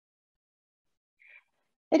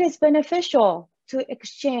 It is beneficial to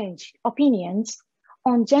exchange opinions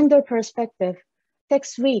on gender perspective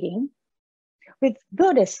text reading with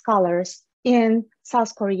Buddhist scholars in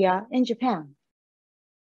South Korea and Japan.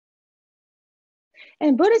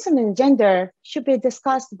 And Buddhism and gender should be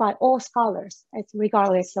discussed by all scholars,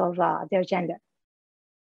 regardless of their gender.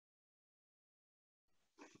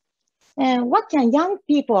 And what can young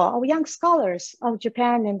people or young scholars of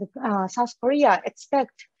Japan and South Korea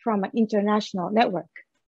expect from an international network?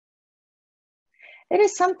 It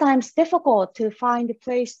is sometimes difficult to find a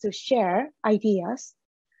place to share ideas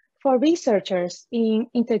for researchers in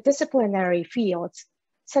interdisciplinary fields,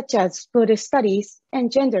 such as Buddhist studies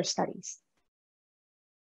and gender studies.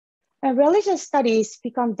 And religious studies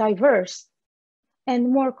become diverse and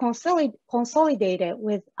more consolidated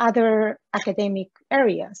with other academic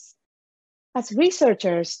areas, as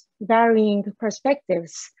researchers varying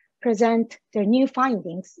perspectives present their new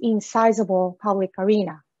findings in sizable public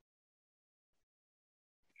arena.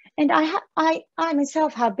 And I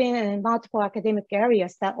myself have been in multiple academic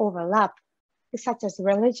areas that overlap, such as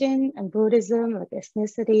religion and Buddhism, like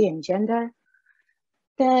ethnicity and gender.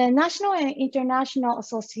 The national and international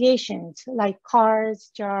associations like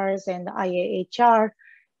KARS, JARS, and IAHR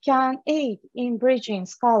can aid in bridging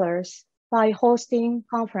scholars by hosting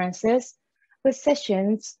conferences with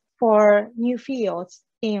sessions for new fields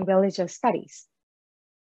in religious studies.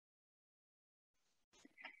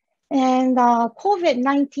 And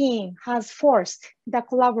COVID-19 has forced the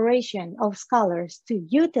collaboration of scholars to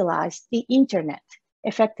utilize the internet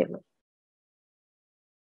effectively.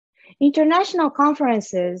 International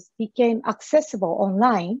conferences became accessible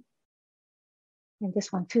online, and this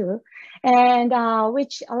one too, and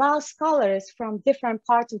which allows scholars from different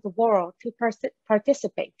parts of the world to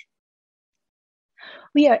participate.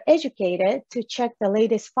 We are educated to check the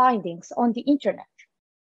latest findings on the internet.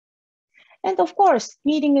 And of course,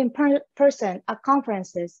 meeting in person at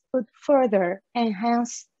conferences would further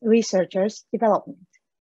enhance researchers' development.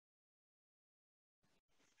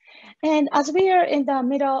 And as we are in the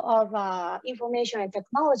middle of information and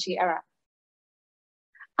technology era,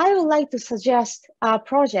 I would like to suggest a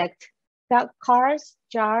project that KARS,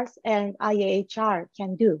 JARS, and IAHR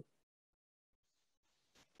can do.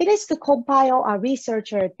 It is to compile a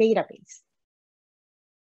researcher database.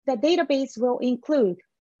 The database will include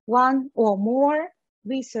one or more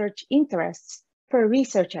research interests per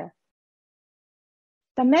researcher.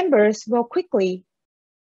 The members will quickly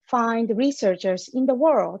find researchers in the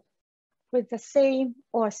world with the same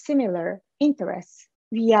or similar interests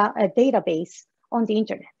via a database on the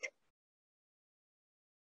internet.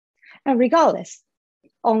 And regardless,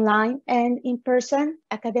 online and in-person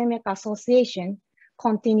academic association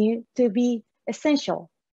continue to be essential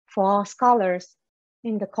for scholars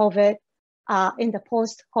in the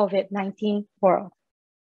post-COVID-19 world.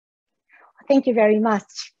 Thank you very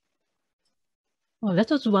much. Oh, that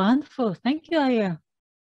was wonderful. Thank you, Aya.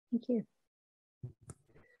 Thank you.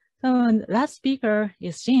 So last speaker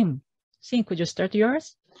is Shin. Shin, could you start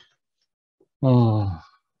yours?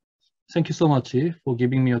 Thank you so much for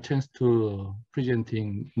giving me a chance to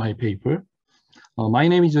presenting my paper. My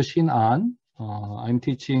name is Shin Ahn. I'm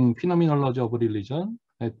teaching phenomenology of religion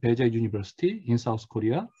at Pai Chai University in South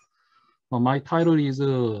Korea. My title is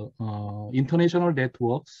International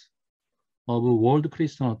Networks of World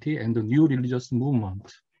Christianity and the New Religious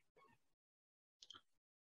Movement.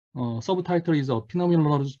 Subtitle is a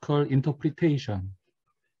phenomenological interpretation.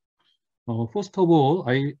 First of all,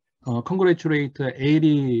 I congratulate the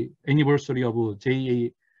 80th anniversary of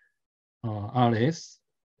JARS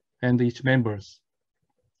and its members.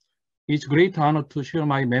 It's a great honor to share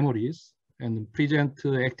my memories and present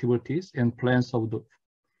activities and plans of the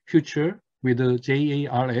future with the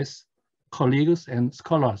JARS colleagues and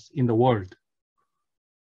scholars in the world.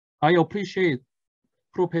 I appreciate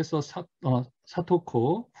Professor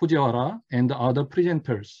Satoko Fujiwara and other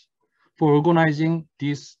presenters for organizing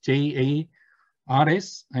this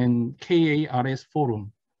JARS and KARS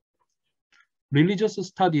forum. Religious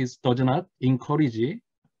studies does not encourage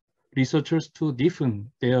researchers to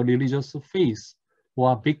deepen their religious faith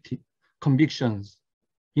or convictions.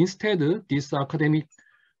 Instead, this academic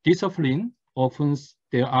discipline opens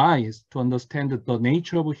their eyes to understand the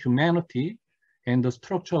nature of humanity and the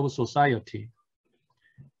structure of society.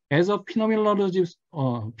 As a phenomenologist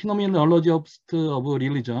of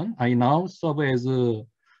religion, I now serve as a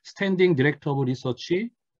standing director of research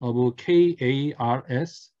of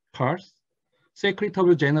KARS,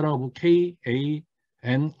 Secretary General of KANR,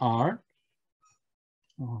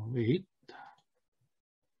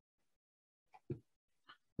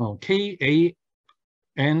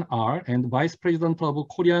 KANR, and Vice President of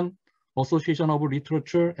Korean Association of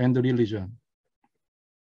Literature and Religion.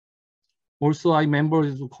 Also, I member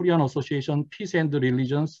of Korean Association Peace and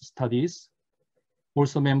Religions Studies.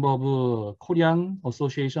 Also member of Korean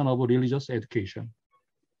Association of Religious Education.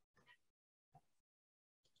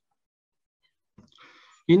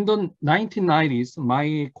 In the 1990s,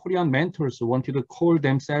 my Korean mentors wanted to call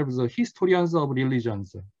themselves historians of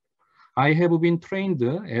religions. I have been trained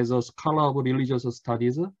as a scholar of religious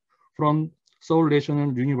studies from Seoul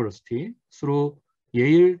National University through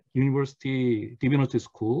Yale University Divinity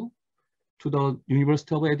School to the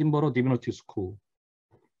University of Edinburgh Divinity School.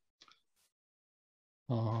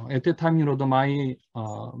 At that time, my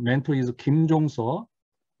mentor is Kim Jong-seo,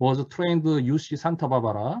 was trained UC Santa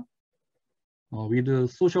Barbara with the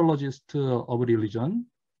sociologist of religion,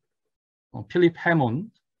 Philip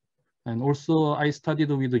Hammond, and also I studied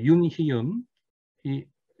with Yoon Hee-eun.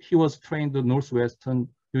 He was trained at Northwestern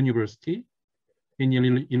University in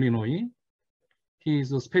Illinois. He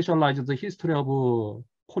is specialized in the history of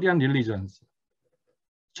Korean religions.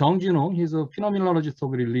 Jung Jin-ho, he's a phenomenologist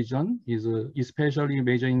of religion, is especially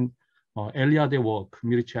majoring in Eliade work,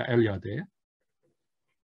 Mircea Eliade.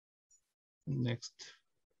 Next.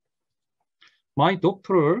 My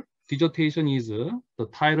doctoral dissertation is, the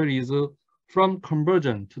title is From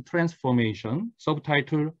Conversion to Transformation,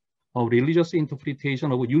 subtitle of Religious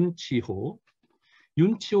Interpretation of Yoon Chi-ho.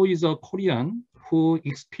 Yoon Chi-ho is a Korean who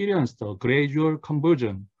experienced a gradual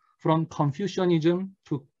conversion from Confucianism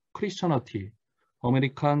to Christianity,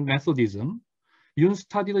 American Methodism. Yoon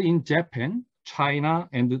studied in Japan, China,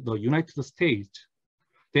 and the United States.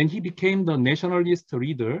 Then he became the nationalist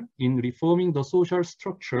leader in reforming the social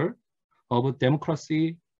structure of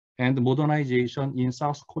democracy and modernization in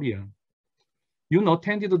South Korea. Yoon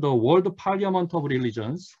attended the World Parliament of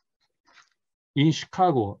Religions in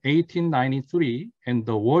Chicago, 1893, and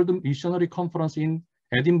the World Missionary Conference in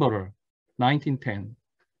Edinburgh, 1910.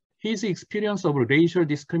 His experience of racial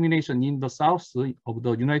discrimination in the South of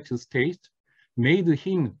the United States made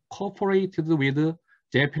him cooperate with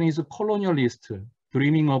Japanese colonialists,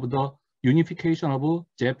 dreaming of the unification of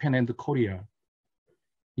Japan and Korea.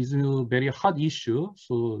 It's a very hot issue,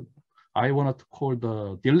 so I wanted to call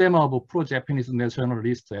the dilemma of pro-Japanese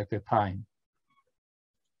nationalists at that time.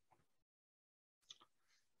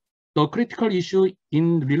 The critical issue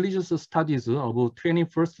in religious studies of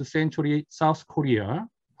 21st century South Korea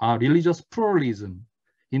are religious pluralism,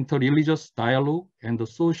 interreligious dialogue, and the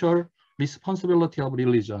social responsibility of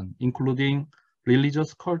religion, including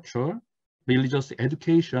religious culture, religious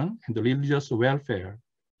education, and religious welfare.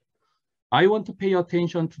 I want to pay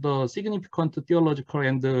attention to the significant theological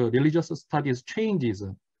and religious studies changes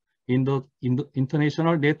in the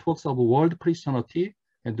international networks of world Christianity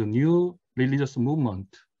and the new religious movement.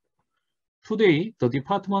 Today, the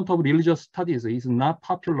Department of Religious Studies is not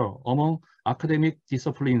popular among academic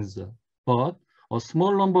disciplines, but a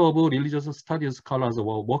small number of religious studies scholars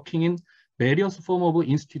were working in various forms of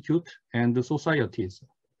institutes and societies.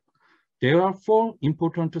 There are 4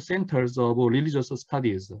 important centers of religious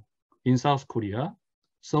studies in South Korea: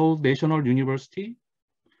 Seoul National University,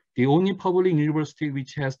 the only public university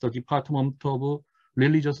which has the Department of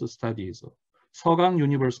Religious Studies; Seogang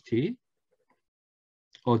University,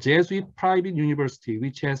 a Jesuit private university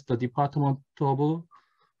which has the Department of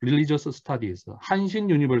Religious Studies; Hanshin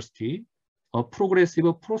University, a progressive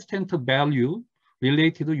Protestant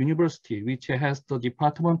value-related university which has the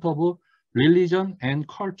Department of Religion and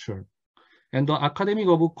Culture; and the Academy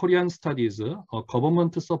of Korean Studies, a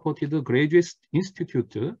government-supported graduate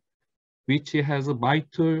institute which has a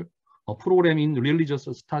vital program in religious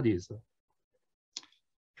studies.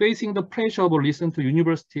 Facing the pressure of recent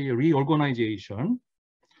university reorganization,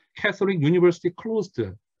 Catholic University closed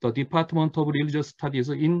the Department of Religious Studies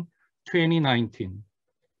in 2019,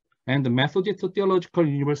 and the Methodist Theological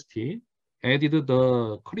University added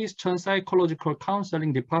the Christian Psychological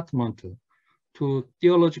Counseling Department to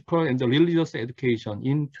theological and religious education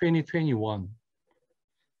in 2021.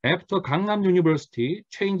 After Gangnam University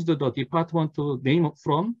changed the department name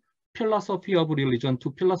from Philosophy of Religion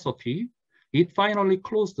to Philosophy, it finally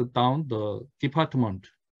closed down the department.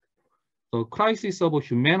 The crisis of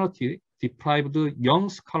humanity deprived young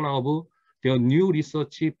scholars of their new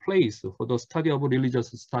research place for the study of religious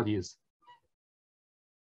studies.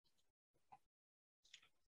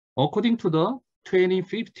 According to the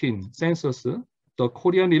 2015 census, the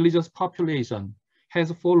Korean religious population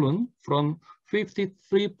has fallen from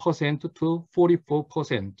 53% to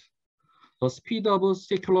 44%. The speed of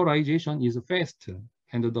secularization is fast,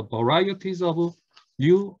 and the varieties of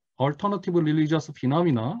new alternative religious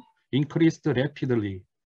phenomena increased rapidly.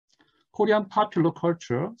 Korean popular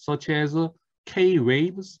culture, such as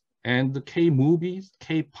K-waves and K-movies,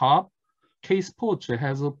 K-pop, K-Sports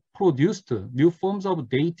has produced new forms of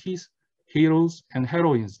deities, heroes, and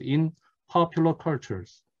heroines in popular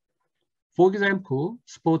cultures. For example,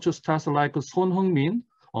 sports stars like Son Heung-min,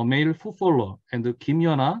 a male footballer, and Kim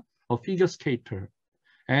Yeona, a figure skater,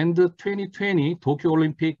 and 2020 Tokyo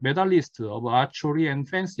Olympic medalists of archery and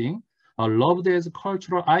fencing are loved as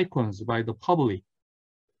cultural icons by the public.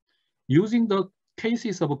 Using the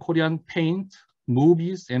cases of Korean paint,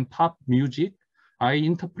 movies, and pop music, I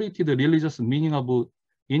interpreted the religious meaning of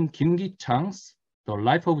in Kim Ki-chang's The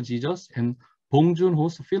Life of Jesus and Bong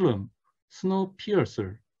Joon-ho's film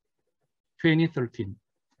Snowpiercer, 2013.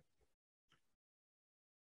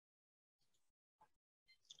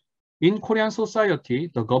 In Korean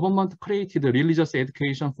society, the government created religious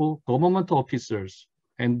education for government officers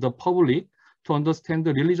and the public to understand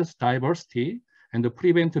the religious diversity and to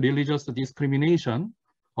prevent religious discrimination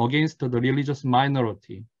against the religious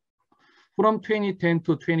minority. From 2010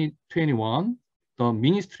 to 2021, the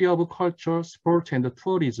Ministry of Culture, Sport, and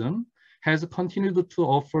Tourism has continued to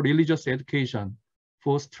offer religious education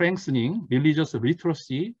for strengthening religious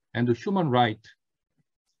literacy and human rights.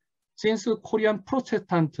 Since Korean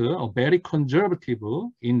Protestants are very conservative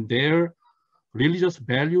in their religious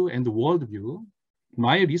value and worldview,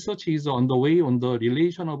 my research is underway on the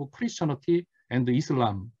relation of Christianity and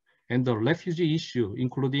Islam and the refugee issue,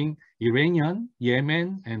 including Iranian,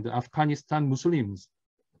 Yemen, and Afghanistan Muslims.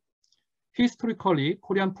 Historically,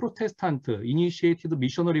 Korean Protestants initiated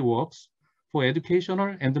missionary works for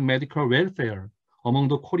educational and medical welfare among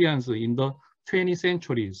the Koreans in the 20th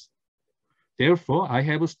centuries. Therefore, I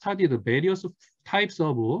have studied various types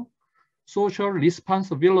of social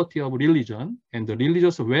responsibility of religion and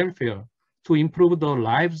religious welfare to improve the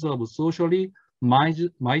lives of socially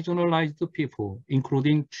marginalized people,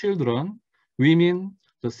 including children, women,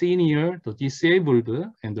 the senior, the disabled,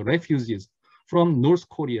 and the refugees from North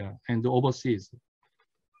Korea and overseas.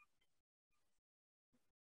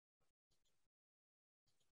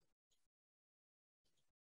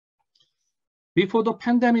 Before the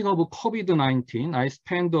pandemic of COVID-19, I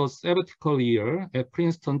spent a sabbatical year at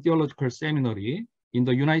Princeton Theological Seminary in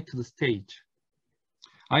the United States.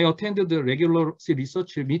 I attended the regular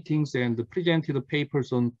research meetings and presented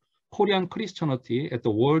papers on Korean Christianity at the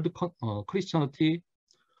World Christianity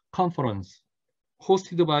Conference,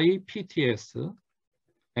 hosted by PTS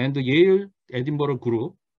and the Yale Edinburgh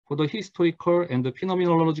Group for the historical and the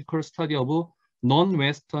phenomenological study of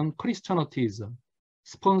non-Western Christianities,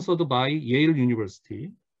 sponsored by Yale University.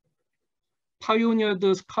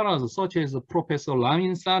 Pioneered scholars such as Professor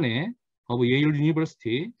Ramin Sane of Yale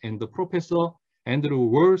University and Professor Andrew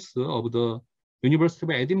Worth of the University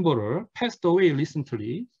of Edinburgh passed away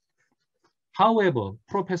recently. However,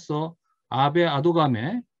 Professor Abe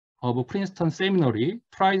Adogame of Princeton Seminary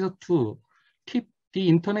tries to keep the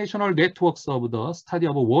international networks of the study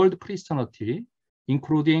of world Christianity,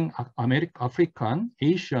 including African,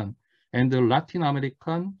 Asian, and Latin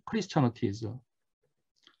American Christianities.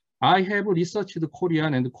 I have researched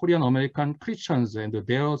Korean and Korean American Christians and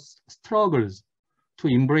their struggles to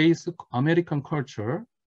embrace American culture,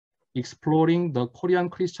 exploring the Korean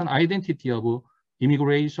Christian identity of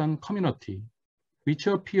immigration community, which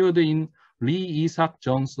appeared in Lee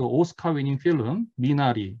Isak-jung's Oscar-winning film,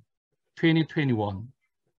 Minari, 2021.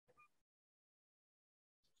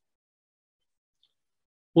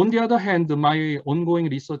 On the other hand, my ongoing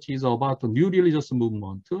research is about new religious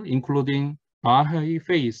movement, including Baha'i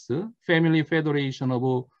Faith, Family Federation of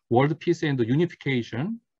World Peace and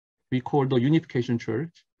Unification, we call the Unification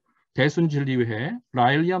Church, 대순진리회,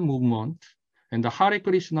 Raelian movement, and the Hare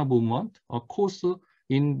Krishna movement, a course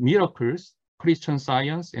in miracles, Christian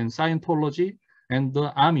Science and Scientology, and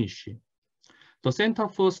the Amish. The Center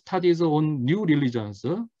for Studies on New Religions,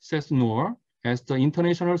 CESNOR, as the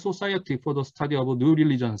International Society for the Study of New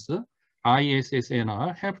Religions,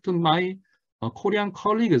 ISSNR, helped my Korean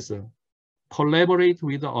colleagues collaborate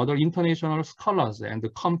with other international scholars and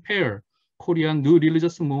compare Korean new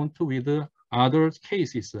religious movement with other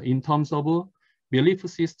cases in terms of belief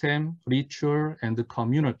system, ritual, and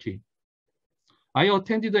community. I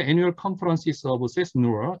attended the annual conferences of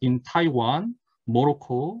CESNOR in Taiwan,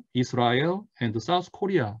 Morocco, Israel, and South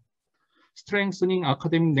Korea, strengthening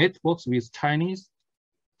academic networks with Chinese,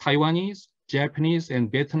 Taiwanese, Japanese,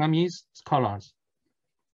 and Vietnamese scholars.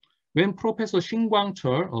 When Professor Shin Ahn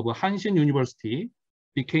of Hanshin University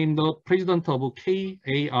became the president of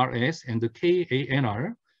KARS and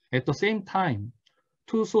KANR, at the same time,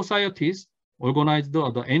 two societies organized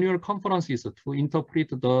the annual conferences to interpret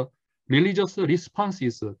the religious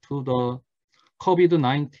responses to the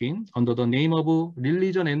COVID-19 under the name of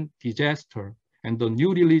Religion and Disaster and the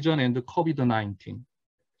New Religion and COVID-19.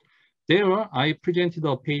 There, I presented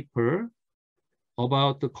a paper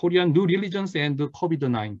about the Korean new religions and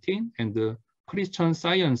COVID-19 and the Christian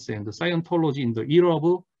science and Scientology in the era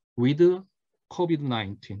of with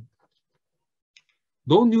COVID-19.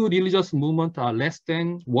 Though new religious movements are less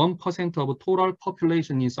than 1% of total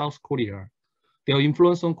population in South Korea, their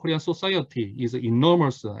influence on Korean society is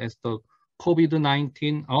enormous as the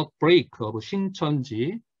COVID-19 outbreak of Shin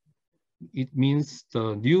Ahn, it means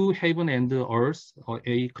the new heaven and earth, or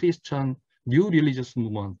a Christian new religious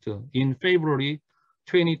movement in February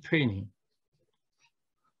 2020.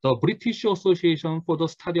 The British Association for the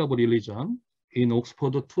Study of Religion in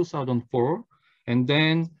Oxford 2004, and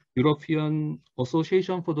then European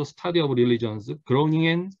Association for the Study of Religions,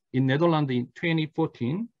 Groningen in Netherlands in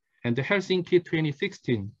 2014, and Helsinki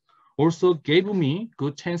 2016, also gave me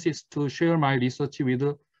good chances to share my research with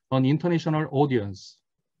an international audience.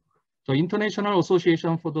 The International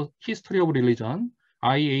Association for the History of Religion,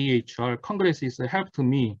 IAHR congresses helped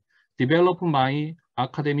me develop my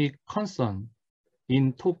academic concern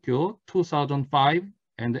in Tokyo 2005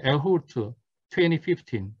 and Erhard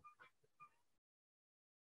 2015.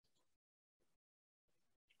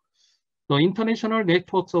 The international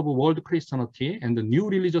networks of world Christianity and the new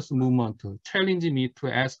religious movement challenged me to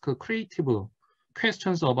ask creative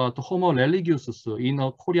questions about homo religiosus in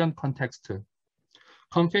a Korean context.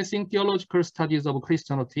 Confessing theological studies of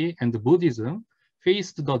Christianity and Buddhism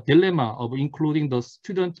faced the dilemma of including the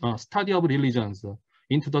student study of religions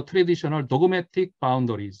into the traditional dogmatic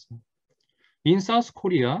boundaries. In South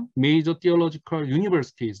Korea, major theological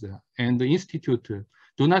universities and institutes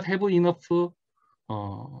do not have enough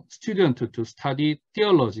students to study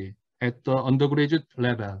theology at the undergraduate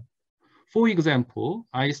level. For example,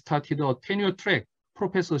 I started a tenure track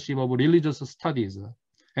professorship of religious studies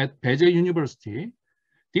at Pai Chai University.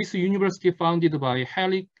 This university founded by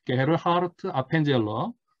Harry Gerhard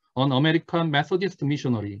Appenzeller, an American Methodist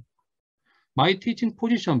missionary. My teaching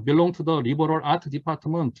position belonged to the liberal art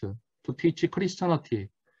department to teach Christianity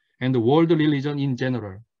and world religion in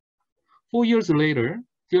general. 4 years later,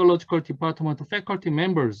 theological department faculty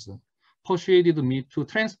members persuaded me to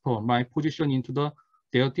transfer my position into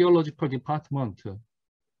their theological department,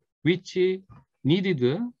 which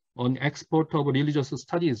needed an expert of religious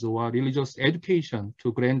studies or religious education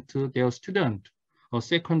to grant their student a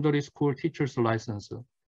secondary school teacher's license.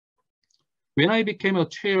 When I became a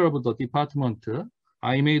chair of the department,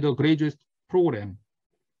 I made a graduate program.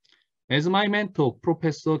 As my mentor,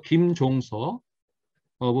 Professor Kim Jong-seo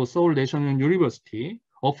of Seoul National University,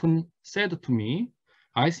 often said to me,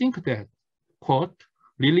 I think that, quote,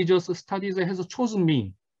 religious studies has chosen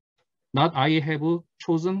me, not I have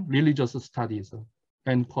chosen religious studies,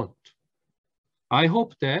 end quote. I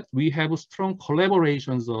hope that we have strong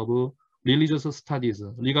collaborations of religious studies,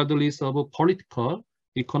 regardless of political,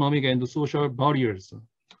 economic, and social barriers.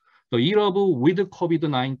 The era with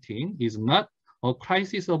COVID-19 is not a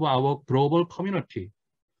crisis of our global community,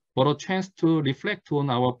 but a chance to reflect on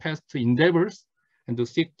our past endeavors and to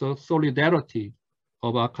seek the solidarity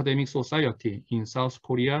of academic society in South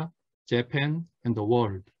Korea, Japan, and the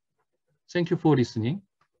world. Thank you for listening.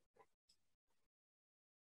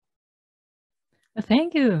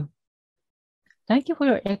 Thank you. Thank you for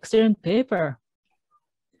your excellent paper.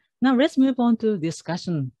 Now let's move on to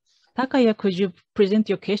discussion. Takaya, could you present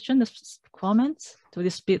your questions, comments to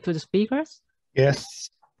the speakers?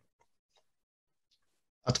 Yes.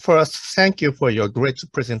 At first, thank you for your great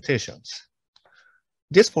presentations.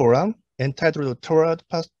 This forum, entitled Toward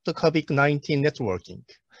Post-COVID-19 Networking,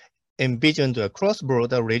 envisioned a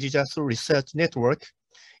cross-border religious research network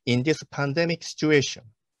in this pandemic situation.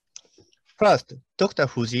 First, Dr.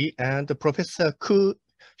 Fuji and Professor Koo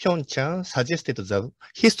Hyun-chan suggested the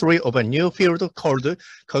history of a new field called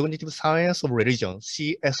Cognitive Science of Religion,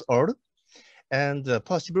 CSR, and the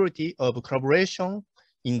possibility of collaboration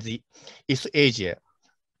in the East Asia.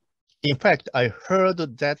 In fact, I heard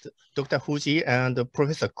that Dr. Fuji and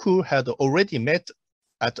Professor Koo had already met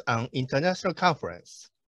at an international conference.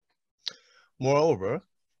 Moreover,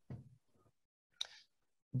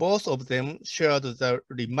 both of them shared the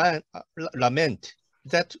lament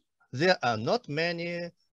that there are not many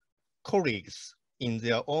colleagues in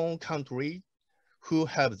their own country who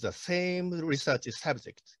have the same research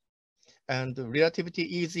subject, and relatively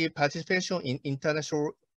easy participation in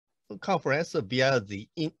international conference via the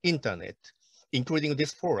internet, including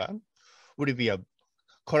this forum, will be a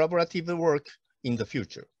collaborative work in the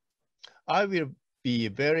future. It will be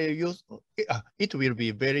very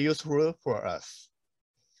useful for us.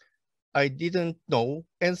 I didn't know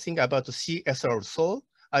anything about CSR, so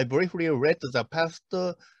I briefly read the past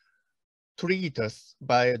treatise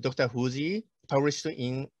by Dr. Fuji, published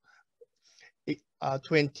in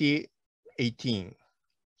 2018.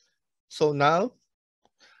 So now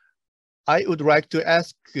I would like to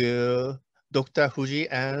ask Dr. Fuji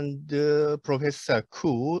and Professor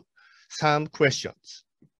Ku some questions.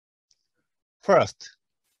 First,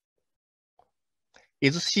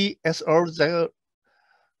 is CSR the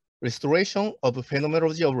restoration of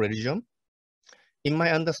phenomenology of religion? In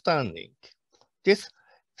my understanding, this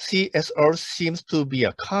CSR seems to be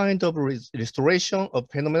a kind of restoration of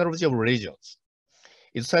phenomenology of religions.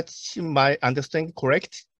 Is such my understanding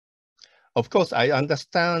correct? Of course, I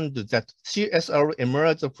understand that CSR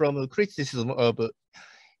emerged from criticism of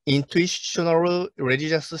intuitional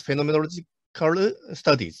religious phenomenological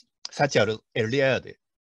studies, such as Eliade.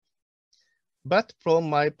 But from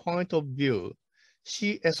my point of view,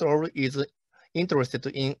 CSR is interested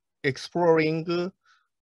in exploring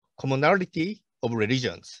commonality of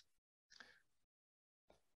religions.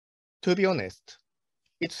 To be honest,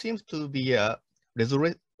 it seems to be a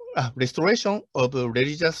restoration of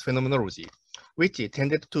religious phenomenology, which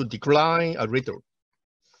tended to decline a little.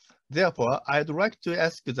 Therefore, I'd like to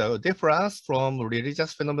ask the difference from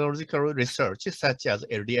religious phenomenological research, such as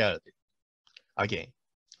Eliade, again.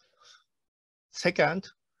 Second,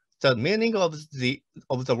 the meaning of the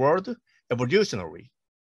word evolutionary.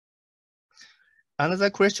 Another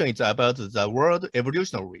question is about the word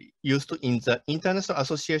evolutionary used in the International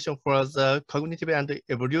Association for the Cognitive and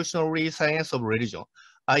Evolutionary Science of Religion,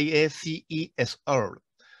 IACESR,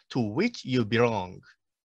 to which you belong.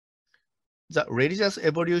 The religious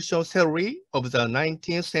evolution theory of the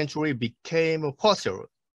 19th century became fossil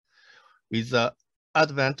with the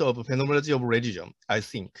advent of phenomenology of religion, I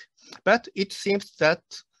think. But it seems that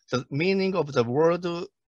the meaning of the word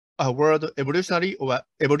evolutionary or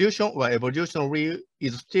evolution or evolutionary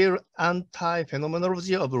is still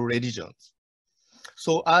anti-phenomenology of religions.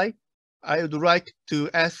 So I would like to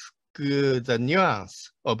ask the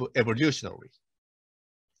nuance of evolutionary.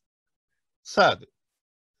 Third,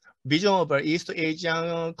 vision of East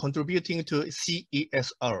Asian contributing to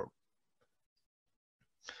CESR.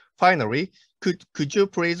 Finally, could you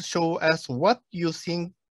please show us what you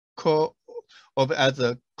think of as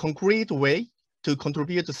a concrete way to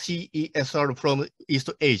contribute to CESR from East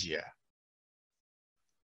Asia?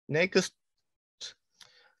 Next,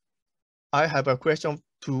 I have a question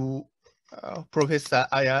to Professor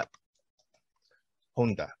Aya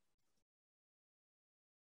Honda.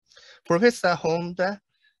 Professor Honda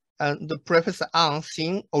and Professor Ahn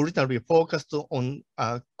originally focused on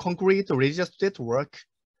a concrete religious network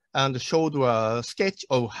and showed a sketch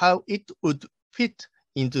of how it would fit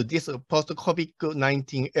into this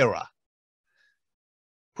post-COVID-19 era.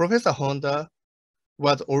 Professor Honda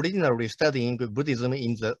was originally studying Buddhism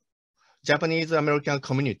in the Japanese American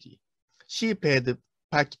community. She paid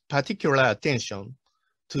particular attention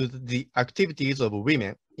to the activities of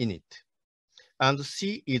women in it. And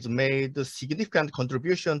she has made a significant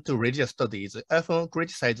contribution to religious studies, often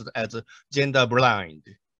criticized as gender blind.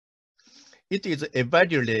 It is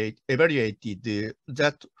evaluated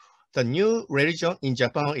that the new religion in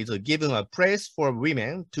Japan is given a place for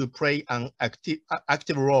women to play an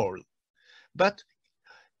active role. But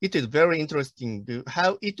it is very interesting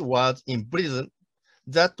how it was in Buddhism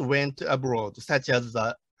that went abroad, such as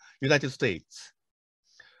the United States.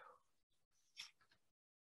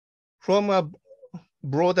 From a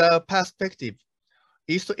broader perspective,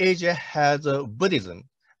 East Asia has Buddhism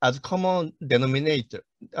as common denominator.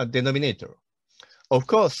 Of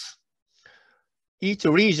course, each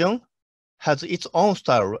region has its own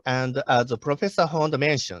style, and as Professor Honda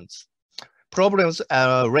mentions, problems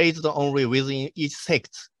are raised only within each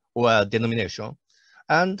sect or denomination,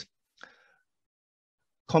 and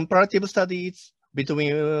comparative studies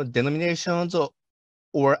between denominations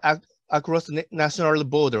or across national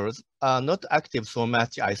borders are not active so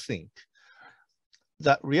much, I think.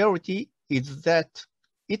 The reality is that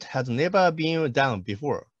it has never been done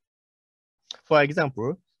before. For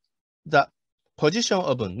example, the position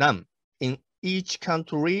of nun in each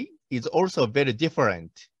country is also very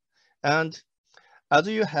different. And as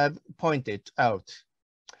you have pointed out,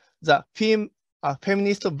 the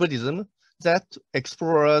feminist Buddhism that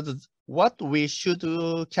explores what we should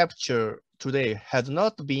capture today has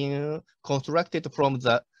not been constructed from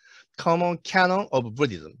the common canon of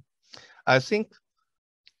Buddhism. I think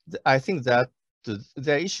that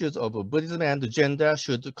the issues of Buddhism and gender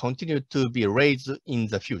should continue to be raised in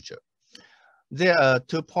the future. There are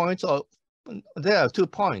 2 points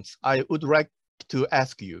I would like to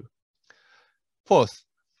ask you. First,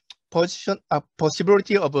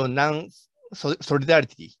 possibility of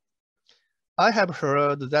non-solidarity. I have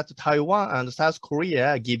heard that Taiwan and South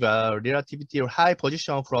Korea give a relatively high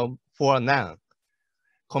position for non,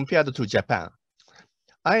 compared to Japan.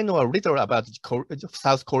 I know a little about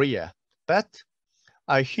South Korea, but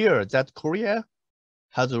I hear that Korea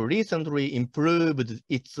has recently improved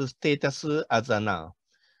its status as a noun.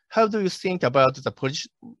 How do you think about the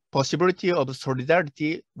possibility of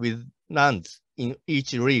solidarity with nuns in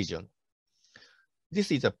each region?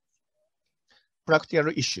 This is a practical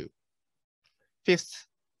issue. Fifth,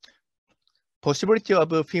 possibility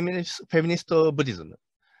of feminist Buddhism,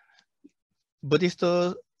 Buddhist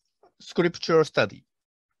scripture study.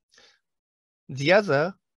 The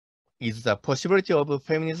other is the possibility of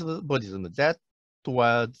feminist Buddhism that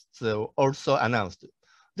was also announced.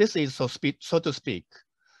 This is, so to speak,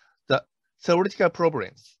 the theoretical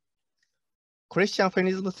problems. Christian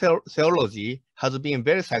feminism theology has been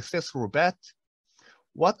very successful, but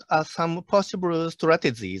what are some possible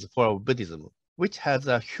strategies for Buddhism, which has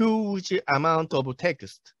a huge amount of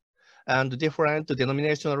text and different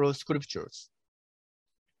denominational scriptures?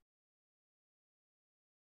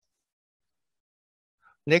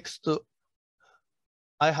 Next,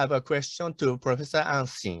 I have a question to Professor Ahn.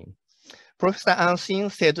 Professor Ahn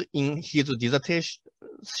said in his dissertation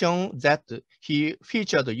that he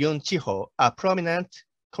featured Yoon Chi-ho, a prominent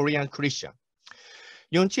Korean Christian.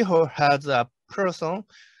 Yoon Chi-ho has a person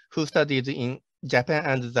who studied in Japan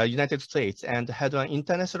and the United States and had an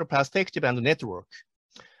international perspective and network.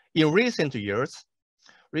 In recent years,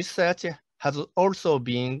 research has also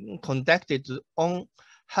been conducted on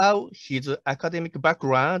how his academic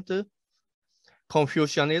background,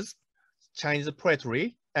 Confucianism, Chinese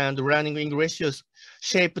poetry, and learning English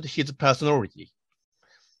shaped his personality.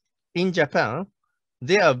 In Japan,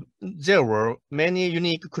 there were many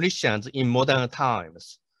unique Christians in modern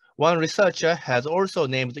times. One researcher has also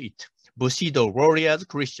named it Bushido Warriors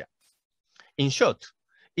Christian. In short,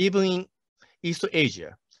 even in East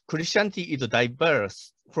Asia, Christianity is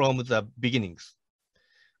diverse from the beginnings.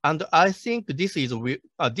 And I think this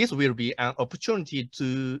will be an opportunity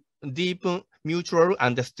to deepen mutual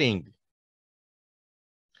understanding.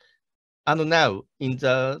 And now, in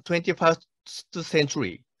the 21st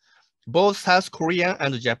century, both South Korea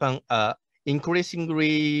and Japan are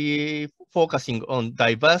increasingly focusing on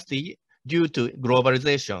diversity due to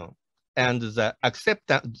globalization and the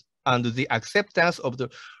acceptance of the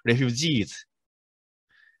refugees.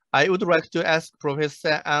 I would like to ask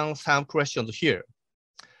Professor Ahn some questions here.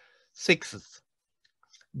 Sixth,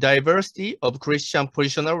 diversity of Christian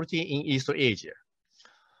positionality in East Asia.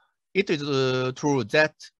 It is true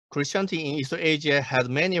that Christianity in East Asia has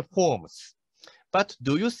many forms, but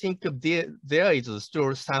do you think there is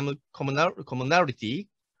still some commonality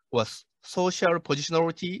or social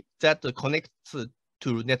positionality that connects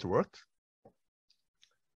to network?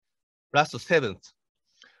 Last, seventh,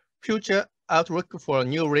 future outlook for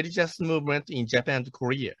new religious movement in Japan and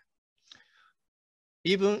Korea.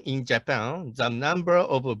 Even in Japan, the number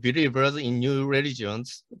of believers in new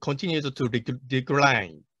religions continues to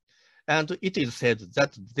decline, and it is said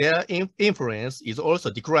that their influence is also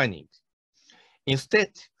declining. Instead,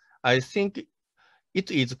 I think it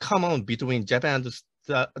is common between Japan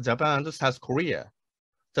and South Korea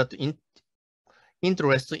that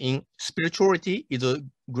interest in spirituality is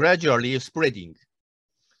gradually spreading.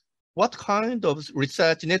 What kind of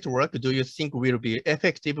research network do you think will be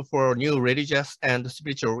effective for new religious and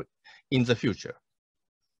spiritual in the future?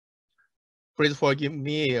 Please forgive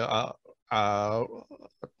me the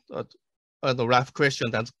rough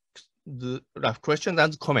questions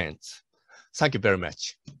and comments. Thank you very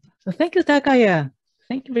much. Thank you, Takaya.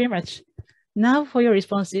 Thank you very much. Now for your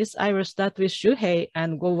responses, I will start with Shuhei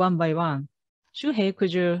and go one by one. Shuhei,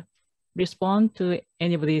 could you respond to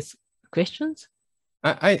any of these questions?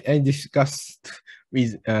 I discussed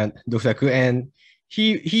with Dr. Ku, and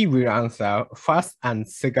he will answer first and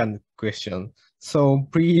second question. So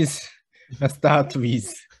please start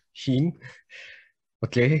with him.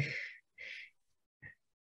 Okay.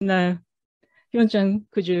 No. Hyun-chan,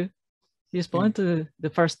 could you respond to the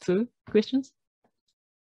first two questions?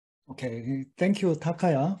 Okay, thank you,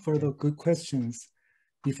 Takaya, for the good questions.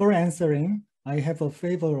 Before answering, I have a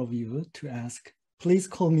favor of you to ask. Please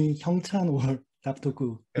call me Hyung-chan or Dr.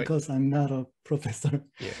 Gu, because I'm not a professor.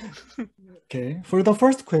 Yeah. Okay, for the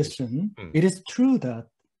first question, it is true that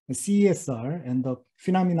the CESR and the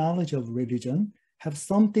phenomenology of religion have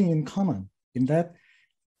something in common in that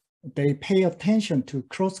they pay attention to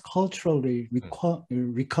cross-culturally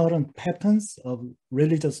recurrent patterns of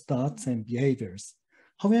religious thoughts and behaviors.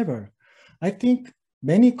 However, I think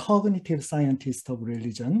many cognitive scientists of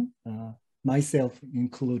religion, myself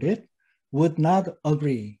included, would not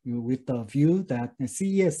agree with the view that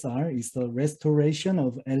CESR is the restoration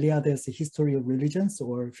of Eliades' history of religions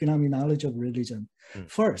or phenomenology of religion.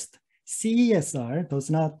 First, CESR does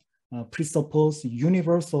not presuppose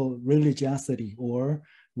universal religiosity or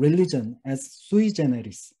religion as sui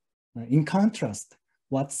generis. In contrast,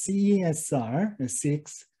 what CESR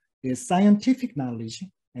seeks is scientific knowledge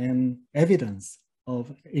and evidence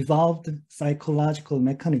of evolved psychological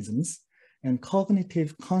mechanisms and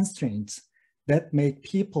cognitive constraints that make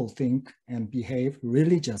people think and behave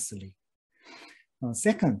religiously.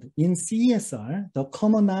 Second, in CESR, the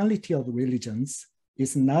commonality of religions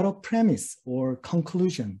is not a premise or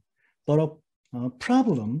conclusion, but a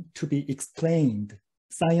problem to be explained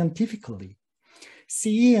scientifically.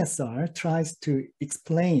 CESR tries to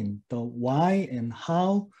explain the why and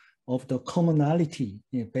how of the commonality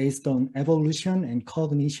based on evolution and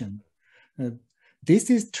cognition. This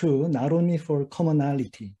is true not only for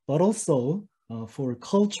commonality, but also for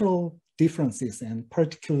cultural differences and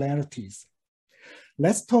particularities.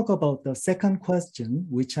 Let's talk about the second question,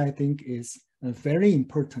 which I think is very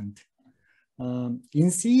important. In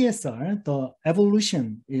CESR, the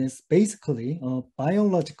evolution is basically a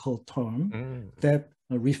biological term that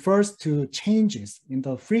refers to changes in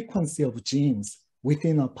the frequency of genes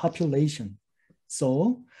within a population.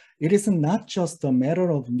 So it is not just a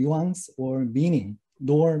matter of nuance or meaning,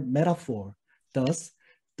 nor metaphor. Thus,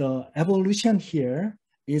 the evolution here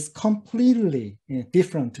is completely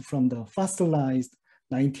different from the fossilized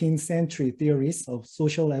 19th century theories of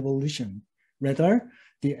social evolution. Rather,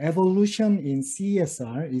 the evolution in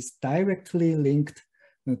CESR is directly linked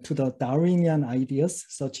to the Darwinian ideas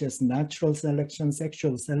such as natural selection,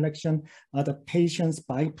 sexual selection, adaptations,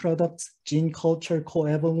 byproducts, gene culture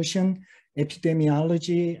coevolution,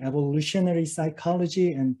 epidemiology, evolutionary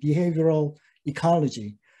psychology, and behavioral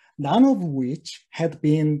ecology, none of which had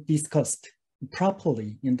been discussed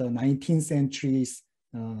properly in the 19th century's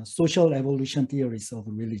social evolution theories of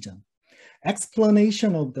religion.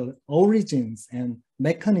 Explanation of the origins and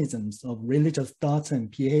mechanisms of religious thoughts and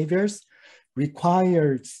behaviors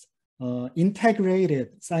requires integrated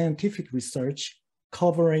scientific research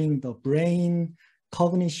covering the brain,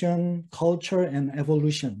 cognition, culture, and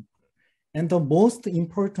evolution. And the most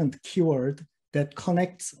important keyword that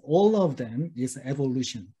connects all of them is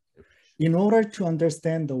evolution. In order to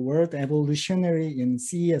understand the word evolutionary in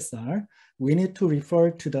CESR, we need to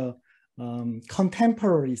refer to the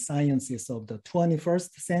contemporary sciences of the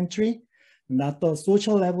 21st century, not the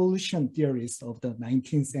social evolution theories of the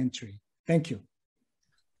 19th century. Thank you.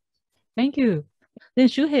 Thank you. Then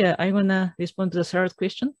Shuhei, I'm gonna respond to the third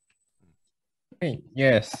question. Okay,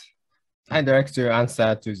 yes. I'd like to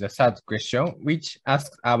answer to the third question, which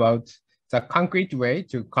asks about the concrete way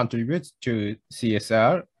to contribute to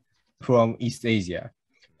CSR from East Asia.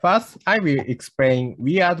 First, I will explain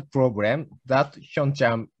weird problem that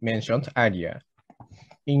Hyun-chan mentioned earlier.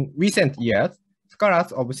 In recent years,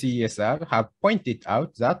 scholars of CSR have pointed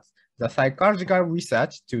out that the psychological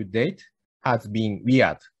research to date has been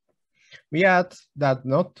weird. Weird does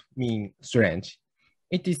not mean strange.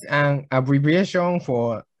 It is an abbreviation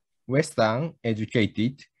for Western,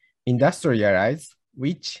 educated, industrialized,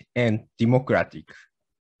 rich, and democratic.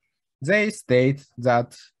 They state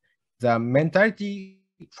that the mentality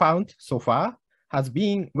found so far has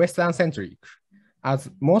been Western-centric, as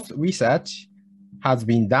most research has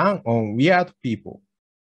been done on weird people.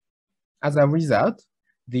 As a result,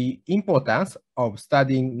 the importance of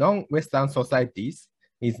studying non-Western societies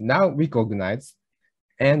is now recognized,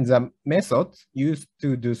 and the methods used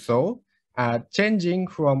to do so are changing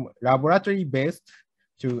from laboratory-based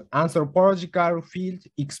to anthropological field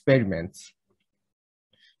experiments.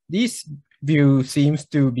 This view seems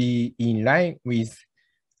to be in line with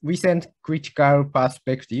recent critical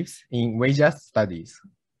perspectives in religious studies.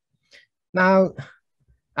 Now,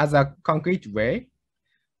 as a concrete way,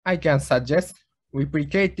 I can suggest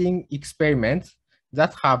replicating experiments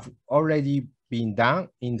that have already been done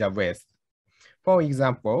in the West. For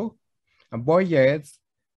example, Boyer's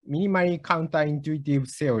minimally counterintuitive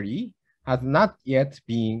theory has not yet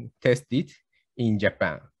been tested in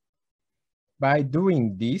Japan. By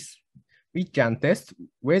doing this, we can test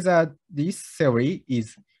whether this theory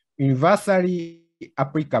is universally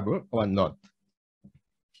applicable or not.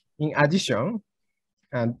 In addition,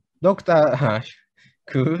 Dr.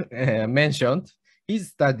 Ku mentioned his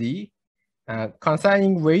study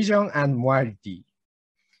concerning religion and morality,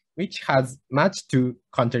 which has much to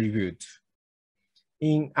contribute.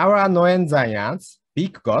 In our Noen science,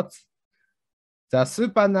 Big Gods, the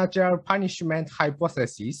supernatural punishment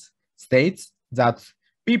hypothesis states that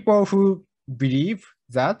people who believe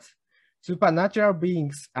that supernatural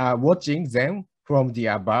beings are watching them from the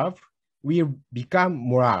above will become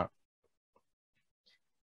moral.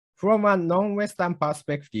 From a non-Western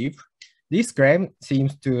perspective, this claim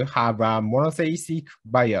seems to have a monotheistic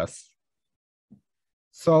bias.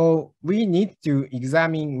 So we need to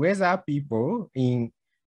examine whether people in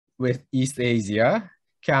East Asia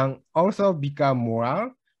can also become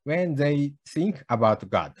moral when they think about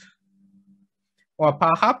God. Or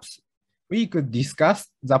perhaps we could discuss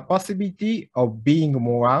the possibility of being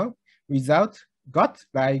moral without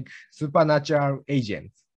God-like supernatural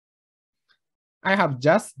agents. I have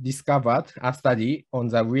just discovered a study on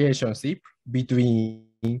the relationship between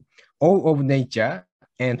awe of nature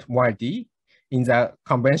and morality in the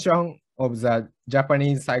convention of the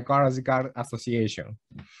Japanese Psychological Association.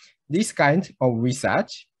 This kind of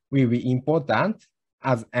research will be important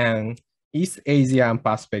as an East Asian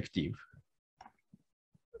perspective.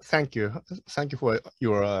 Thank you. Thank you for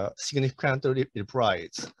your significant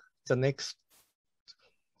replies. The next.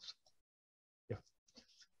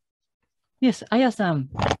 Yes, Aya-san.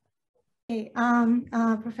 Okay,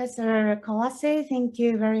 Professor Kawase, thank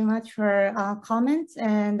you very much for comments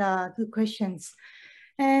and good questions.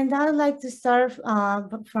 And I would like to start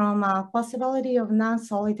from possibility of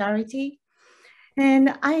non-solidarity.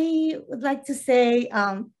 And I would like to say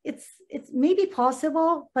it's maybe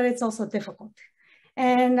possible, but it's also difficult.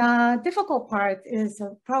 And difficult part is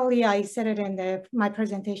probably I said it in my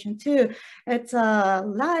presentation too. It's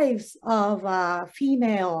lives of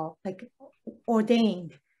female, like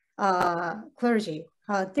ordained clergy.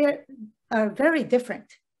 They are very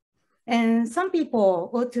different. And some people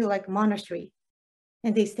go to like monastery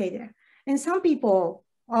and they stay there. And some people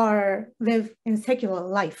live in secular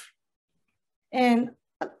life. And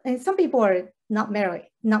some people are not married,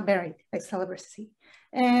 like celibacy.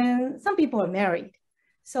 And some people are married.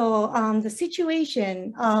 So the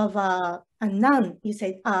situation of a nun, you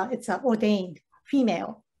say it's an ordained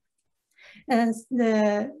female. And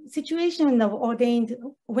the situation of ordained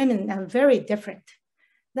women are very different.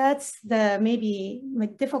 That's the maybe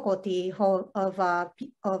difficulty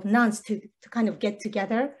of nuns to kind of get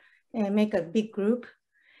together and make a big group.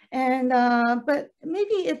 And but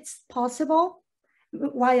maybe it's possible.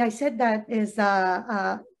 Why I said that is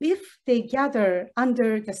if they gather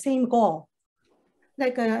under the same goal,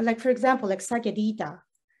 like for example, like Sakyadhita,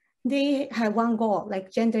 they have one goal,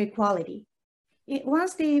 like gender equality.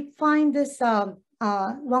 Once they find this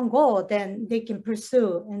one goal, then they can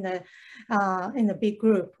pursue in a big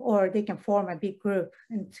group, or they can form a big group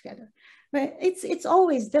and together. But it's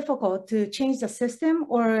always difficult to change the system,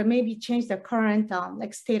 or maybe change the current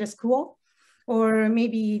like status quo, or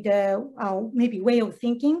maybe the maybe way of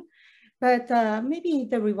thinking. But maybe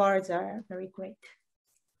the rewards are very great.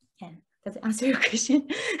 Yeah. Does it answer your question?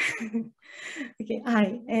 Okay,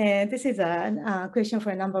 hi. This is a question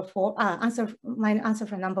for number 4. My answer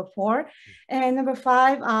for number 4. And number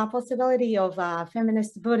 5, possibility of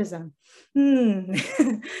feminist Buddhism.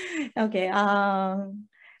 Okay.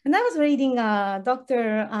 And I was reading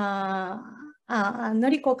Dr.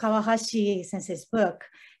 Noriko Kawahashi sensei's book,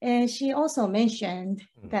 and she also mentioned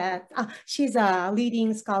that she's a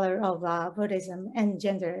leading scholar of Buddhism and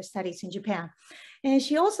gender studies in Japan. And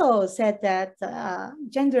she also said that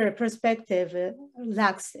gender perspective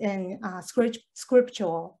lacks in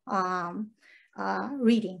scriptural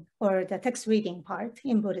reading, or the text reading part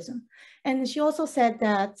in Buddhism. And she also said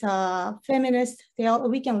that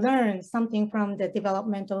we can learn something from the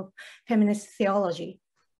development of feminist theology.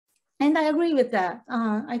 And I agree with that.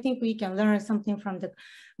 I think we can learn something from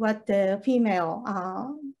what the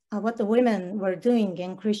women were doing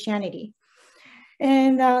in Christianity.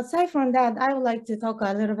 And aside from that, I would like to talk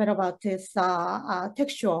a little bit about this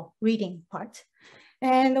textual reading part.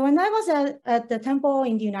 And when I was at the temple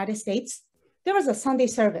in the United States, there was a Sunday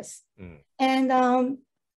service. And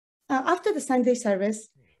after the Sunday service,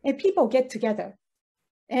 people get together.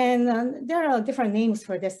 And there are different names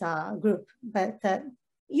for this group, but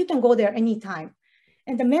you can go there anytime.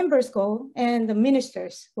 And the members go, and the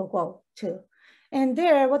ministers will go too. And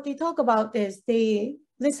there, what they talk about is they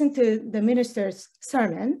listen to the minister's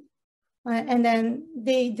sermon, and then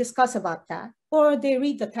they discuss about that, or they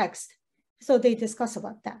read the text, so they discuss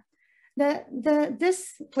about that.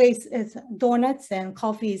 This place is donuts and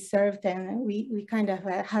coffee is served, and we kind of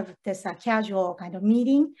have this casual kind of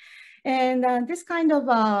meeting. And this kind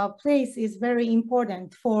of place is very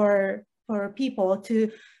important for people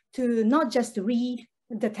to not just read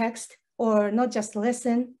the text, or not just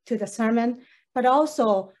listen to the sermon, but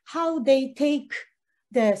also how they take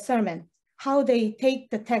the sermon, how they take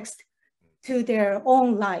the text to their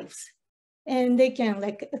own lives. and they can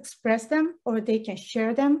like express them, or they can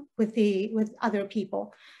share them with other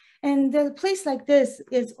people. And the place like this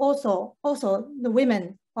is also the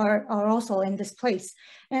women are also in this place.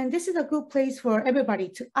 And this is a good place for everybody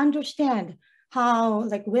to understand how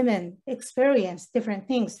like women experience different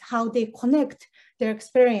things, how they connect their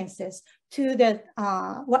experiences to the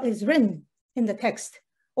what is written in the text,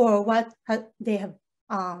 or what they have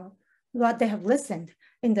listened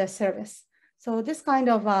in the service. So this kind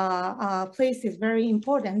of place is very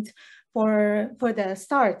important for the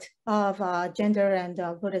start of gender and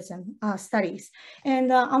Buddhism studies.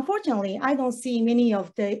 And unfortunately, I don't see many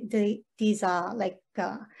of these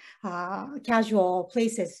casual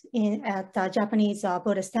places at Japanese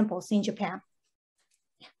Buddhist temples in Japan.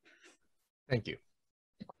 Thank you.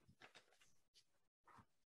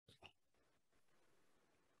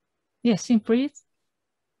 Yes, Shin, please.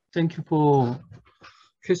 Thank you for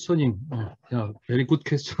questioning. Yeah, very good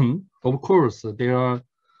question. Of course, there are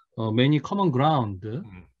many common ground,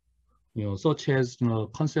 such as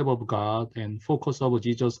concept of God and focus of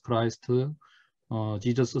Jesus Christ.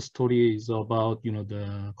 Jesus' story is about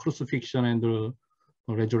the crucifixion and the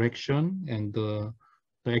resurrection, and the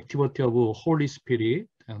activity of Holy Spirit,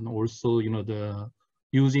 and also the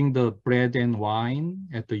using the bread and wine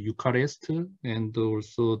at the Eucharist, and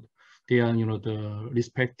also they are the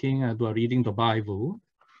respecting and reading the Bible.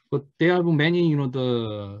 But there are many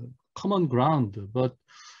the common ground. But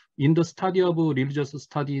in the study of religious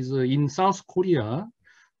studies in South Korea,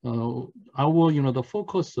 our the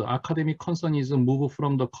focus, academic concern is move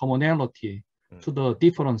from the commonality to the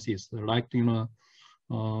differences. Like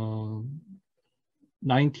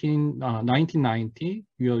 1990,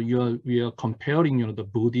 we are comparing the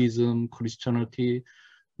Buddhism, Christianity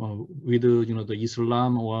with the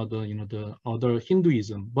Islam or the other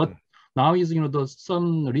Hinduism. But now is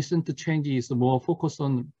some recent changes more focused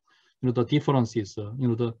on the differences.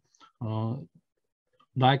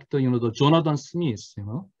 Like the Jonathan Smith,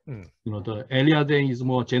 the Eliade is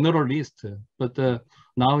more generalist, but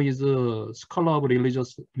now is a scholar of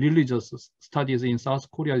religious studies in South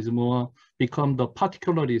Korea is more become the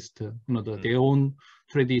particularist, their own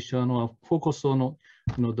tradition, or focus on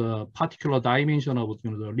the particular dimension of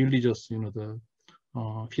the religious the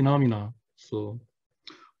phenomena. So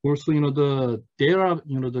also there are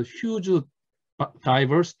the huge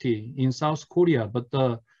diversity in South Korea, but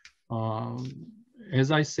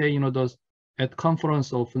as I say, at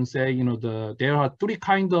conference often say, there are three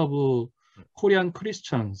kind of Korean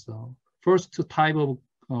Christians. First type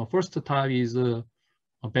is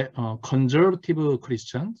conservative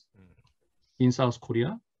Christians in South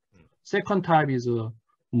Korea. Second type is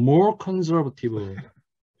more conservative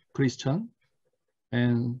Christian,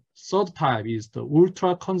 and third type is the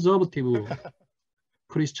ultra conservative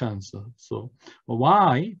Christians. So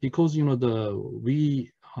why? Because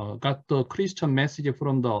we got the Christian message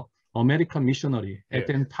from the American missionary. At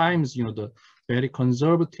the times, the very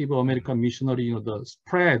conservative American missionary, the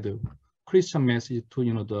spread Christian message to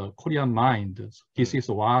the Korean mind. This is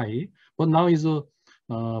why. But now is a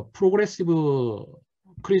progressive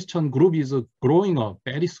Christian group is growing up,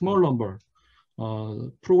 very small number.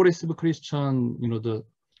 Progressive Christian, the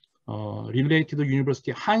related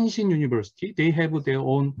university, Hanshin University, they have their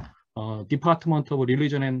own Department of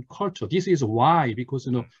Religion and Culture. This is why, because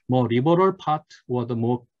more liberal part or the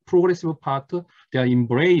more progressive part, they are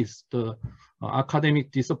embrace the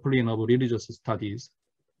academic discipline of religious studies.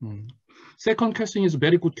 Second question is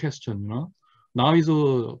very good question. Now is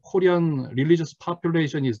Korean religious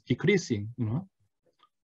population is decreasing.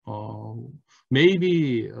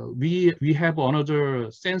 Maybe we have another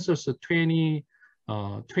census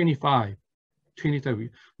 2025.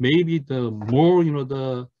 Maybe the more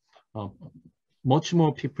the much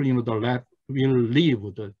more people the lab will leave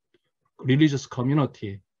the religious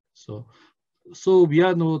community. So we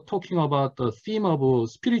are now talking about the theme of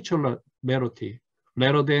spirituality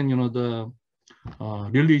rather than the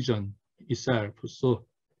religion itself. So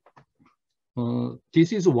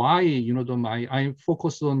this is why I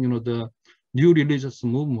focus on the new religious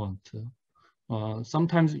movement.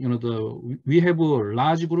 Sometimes we have a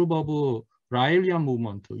large group of Raelian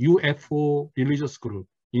movement, UFO religious group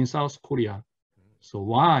in South Korea. So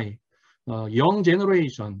why? Young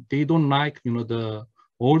generation, they don't like the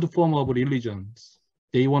old form of religions.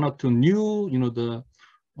 They wanted to new the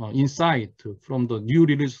insight from the new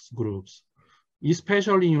religious groups.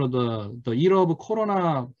 Especially the era of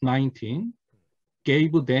Corona-19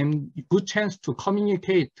 gave them good chance to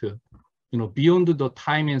communicate beyond the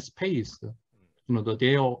time and space.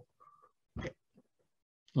 They are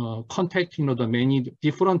contacting the many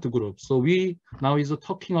different groups. So we now is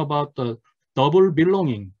talking about the double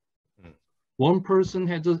belonging. one person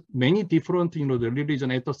has many different, the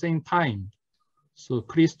religion at the same time. So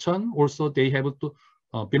Christian also they have to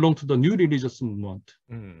belong to the new religious movement.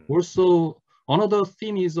 Also, another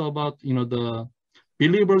theme is about the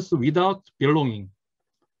believers without belonging.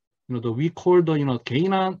 We call the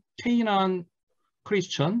Canaan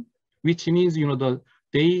Christian, which means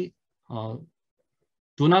they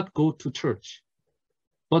do not go to church,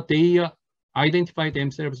 but they identify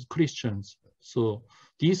themselves as Christians. So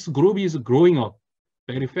this group is growing up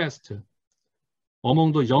very fast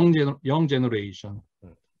among the young generation.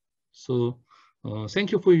 So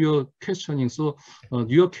thank you for your questioning. So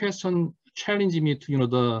your question challenged me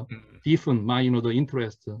to deepen my the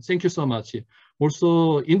interest. Thank you so much.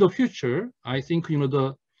 Also in the future, I think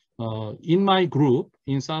in my group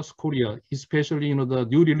in South Korea, especially the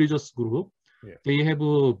new religious group, they have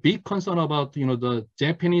a big concern about the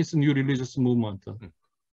Japanese new religious movement.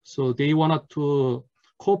 So they wanted to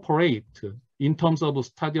cooperate in terms of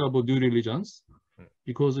study of new religions,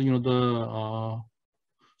 because the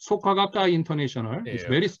Soka International is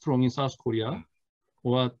very strong in South Korea,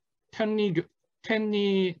 or Tennigo,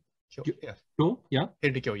 yeah,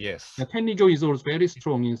 yes. Tennigo is also very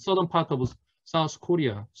strong in southern part of South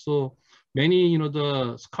Korea. So many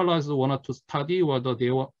the scholars wanted to study what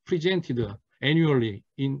they were presented annually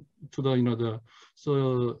into the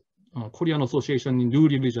Korean Association in New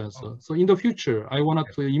Religions. So in the future, I wanted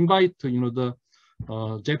to invite the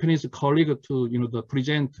Japanese colleague to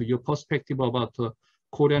present your perspective about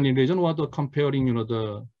Korean religion, or comparing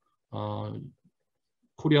the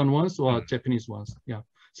Korean ones or Japanese ones. Yeah,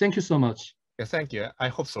 thank you so much. Yeah, thank you. I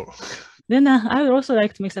hope so. Then I would also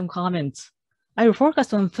like to make some comments. I will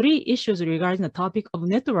focus on 3 issues regarding the topic of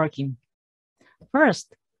networking.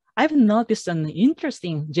 First, I've noticed an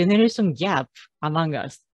interesting generation gap among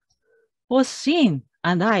us. Both Shin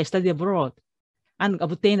and I studied abroad and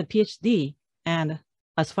obtained a PhD, and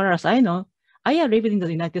as far as I know, Aya lived in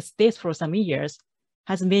the United States for some years,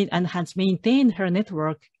 has maintained her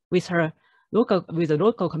network with the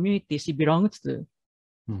local community she belongs to.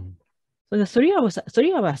 So the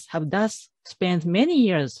three of us have thus spent many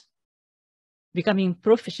years becoming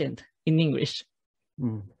proficient in English.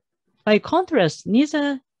 By contrast,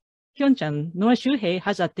 neither Hyun-chan nor Shuhei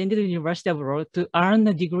has attended the university abroad to earn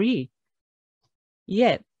a degree.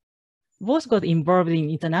 Yet, both got involved in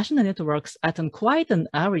international networks at quite an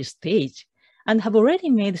early stage and have already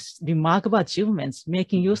made remarkable achievements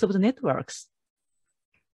making use of the networks.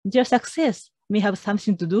 Their success may have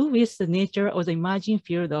something to do with the nature of the emerging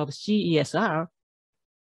field of CESR.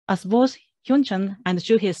 As both Hyun-chan and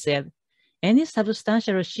Shuhei said, any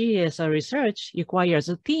substantial CESR research requires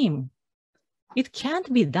a team. It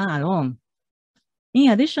can't be done alone. In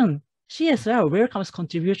addition, CSR welcomes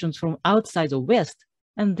contributions from outside the West,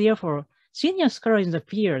 and therefore, senior scholars in the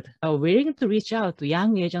field are willing to reach out to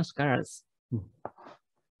young Asian scholars.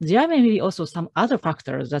 There may be also some other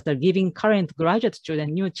factors that are giving current graduate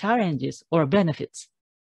students new challenges or benefits.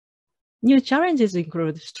 New challenges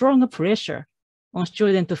include stronger pressure on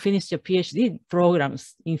students to finish their PhD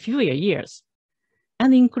programs in fewer years,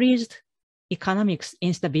 and increased economic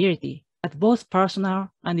instability at both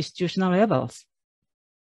personal and institutional levels.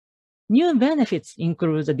 New benefits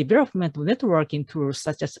include the development of networking tools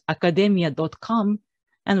such as academia.com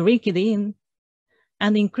and LinkedIn,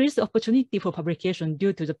 and increased opportunity for publication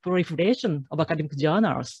due to the proliferation of academic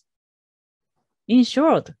journals. In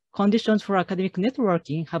short, conditions for academic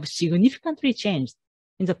networking have significantly changed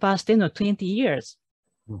in the past 10 or 20 years,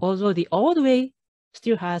 although the old way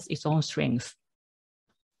still has its own strengths.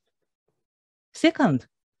 Second,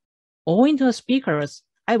 owing to the speakers,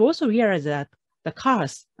 I've also realized that the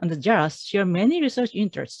KARS and the JARS share many research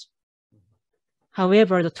interests.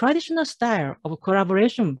 However, the traditional style of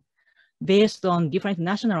collaboration based on different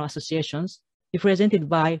national associations represented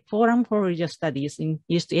by Forum for Religious Studies in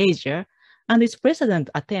East Asia and its precedent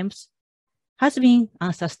attempts has been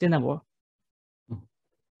unsustainable.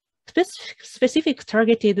 Specific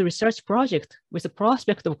targeted research projects with the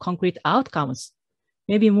prospect of concrete outcomes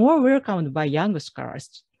may be more welcomed by young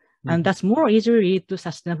scholars, and thus more easily lead to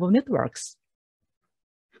sustainable networks.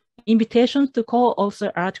 Invitations to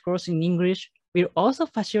co-author articles in English will also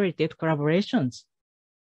facilitate collaborations.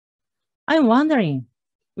 I'm wondering,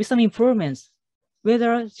 with some improvements,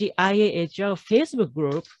 whether the IAHR Facebook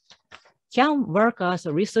group can work as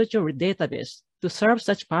a researcher database to serve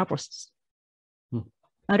such purposes.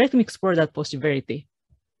 I'd like to explore that possibility.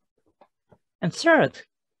 And third,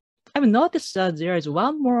 I've noticed that there is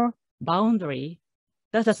one more boundary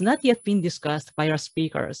that has not yet been discussed by our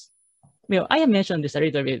speakers. Well, I have mentioned this a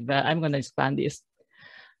little bit, but I'm going to expand this.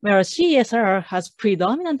 Where CSR has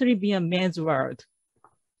predominantly been a men's world.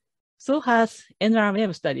 So has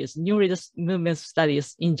NRMM studies, new religious movement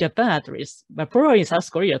studies in Japan at least, but probably in South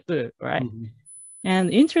Korea too, right? Mm-hmm. And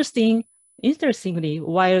interestingly,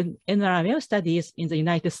 while NRMM studies in the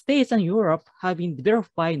United States and Europe have been developed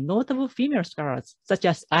by notable female scholars, such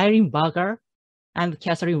as Irene Berger and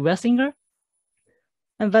Catherine Wessinger,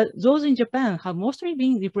 but those in Japan have mostly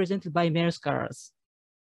been represented by male scholars.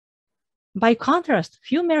 By contrast,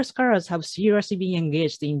 few male scholars have seriously been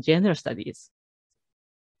engaged in gender studies.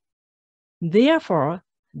 Therefore,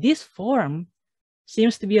 this forum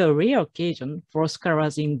seems to be a rare occasion for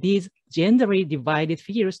scholars in these genderly divided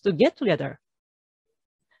fields to get together.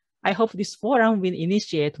 I hope this forum will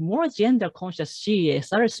initiate more gender-conscious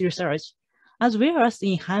CESR research, as well as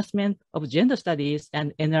the enhancement of gender studies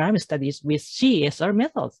and NRM studies with CESR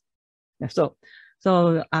methods. So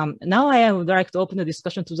now I would like to open the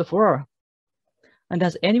discussion to the floor. And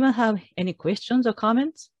does anyone have any questions or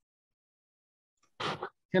comments?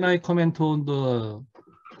 Can I comment on the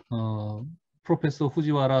Professor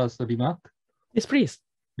Fujiwara's remark? Yes, please.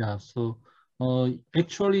 Yeah, so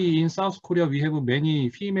actually in South Korea, we have many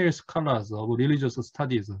female scholars of religious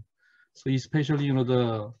studies. So especially, you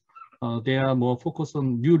know, they are more focused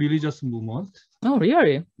on new religious movement. Oh,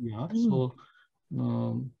 really? Yeah, so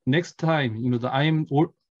next time, you know, I am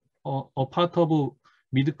a part of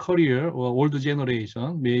mid-career or older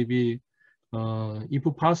generation, maybe if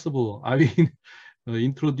possible, I will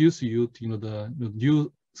introduce you to, you know, the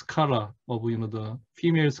new scholar of, you know, the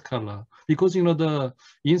female scholar, because, you know,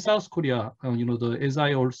 in South Korea, you know, as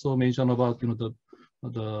I also mentioned about, you know,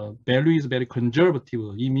 the value is very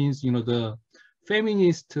conservative. It means, you know, the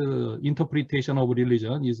feminist interpretation of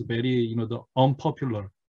religion is very, you know, the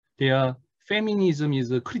unpopular. Their feminism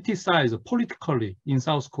is criticized politically in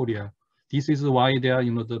South Korea. This is why they are,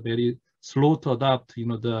 you know, the very slow to adopt, you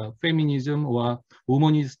know, the feminism or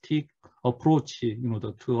humanistic approach, you know,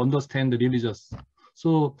 to understand the religious.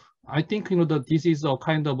 So I think, you know, that this is a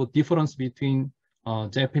kind of a difference between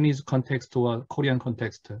Japanese context or Korean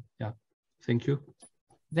context. Yeah, thank you.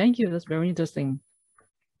 Thank you, that's very interesting.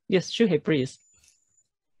 Yes, Shuhei, please.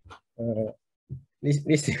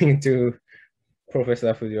 Listening to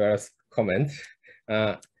Professor Fujiwara's comment,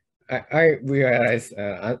 I realized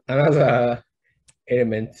another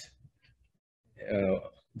element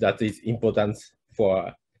that is important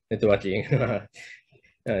for networking.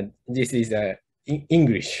 This is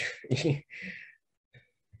English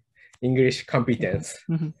competence.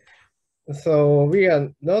 Mm-hmm. So we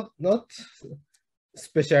are not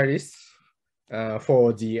specialists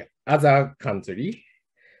for the other country.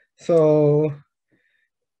 So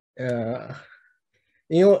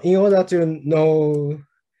in order to know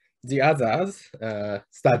the others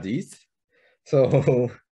studies, so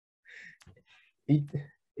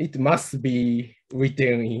it must be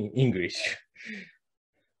written in English.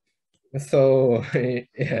 So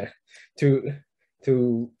yeah,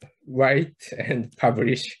 to write and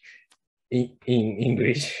publish in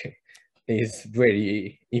English is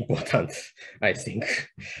very important, I think.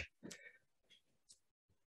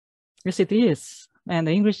 Yes, it is. And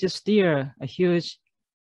English is still a huge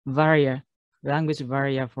barrier, language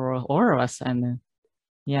barrier for all of us. And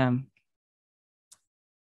yeah.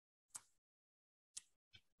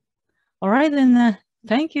 All right, then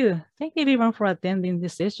thank you. Thank you everyone for attending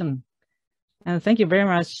this session. And thank you very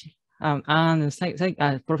much,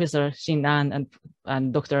 Professor Shin Ahn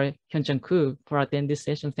and Dr. Hyun-Chan Koo for attending this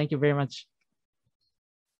session. Thank you very much.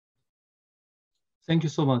 Thank you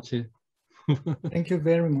so much. Thank you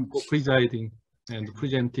very much. For presiding and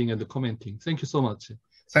presenting and commenting. Thank you so much.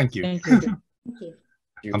 Thank you. Thank you. Thank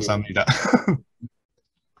you. 감사합니다.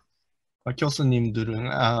 교수님들은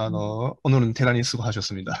오늘은 대단히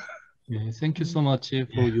수고하셨습니다. Yeah, thank you so much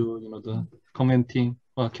for you know, the commenting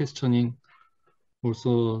or questioning.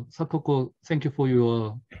 Also, Satoko, thank you for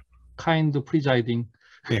your kind presiding.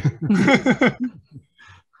 Yeah.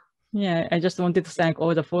 Yeah, I just wanted to thank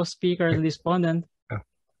all the 4 speakers and respondents.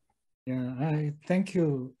 Yeah, I thank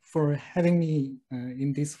you for having me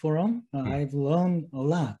in this forum. I've learned a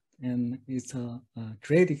lot, and it's a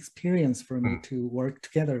great experience for me to work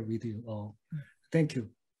together with you all. Thank you.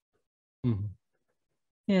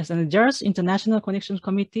 Yes, and the JARS International Connections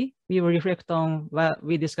Committee, we will reflect on what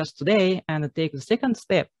we discussed today and take the second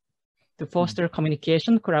step to foster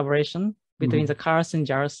communication, collaboration between the KARS and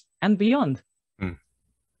JARS and beyond.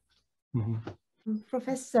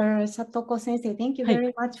 Professor Satoko Sensei, thank you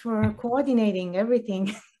very much for coordinating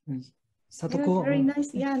everything. Satoko, very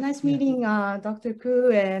nice. Yeah, nice meeting Dr.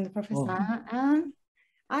 Koo and Professor Ahn.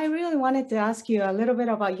 I really wanted to ask you a little bit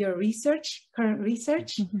about your research, current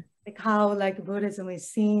research. like how like Buddhism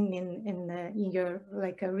is seen in your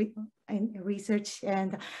like in research,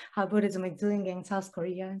 and how Buddhism is doing in South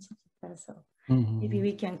Korea and stuff like that. So maybe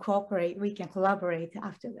we can cooperate, we can collaborate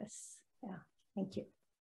after this. Yeah, thank you.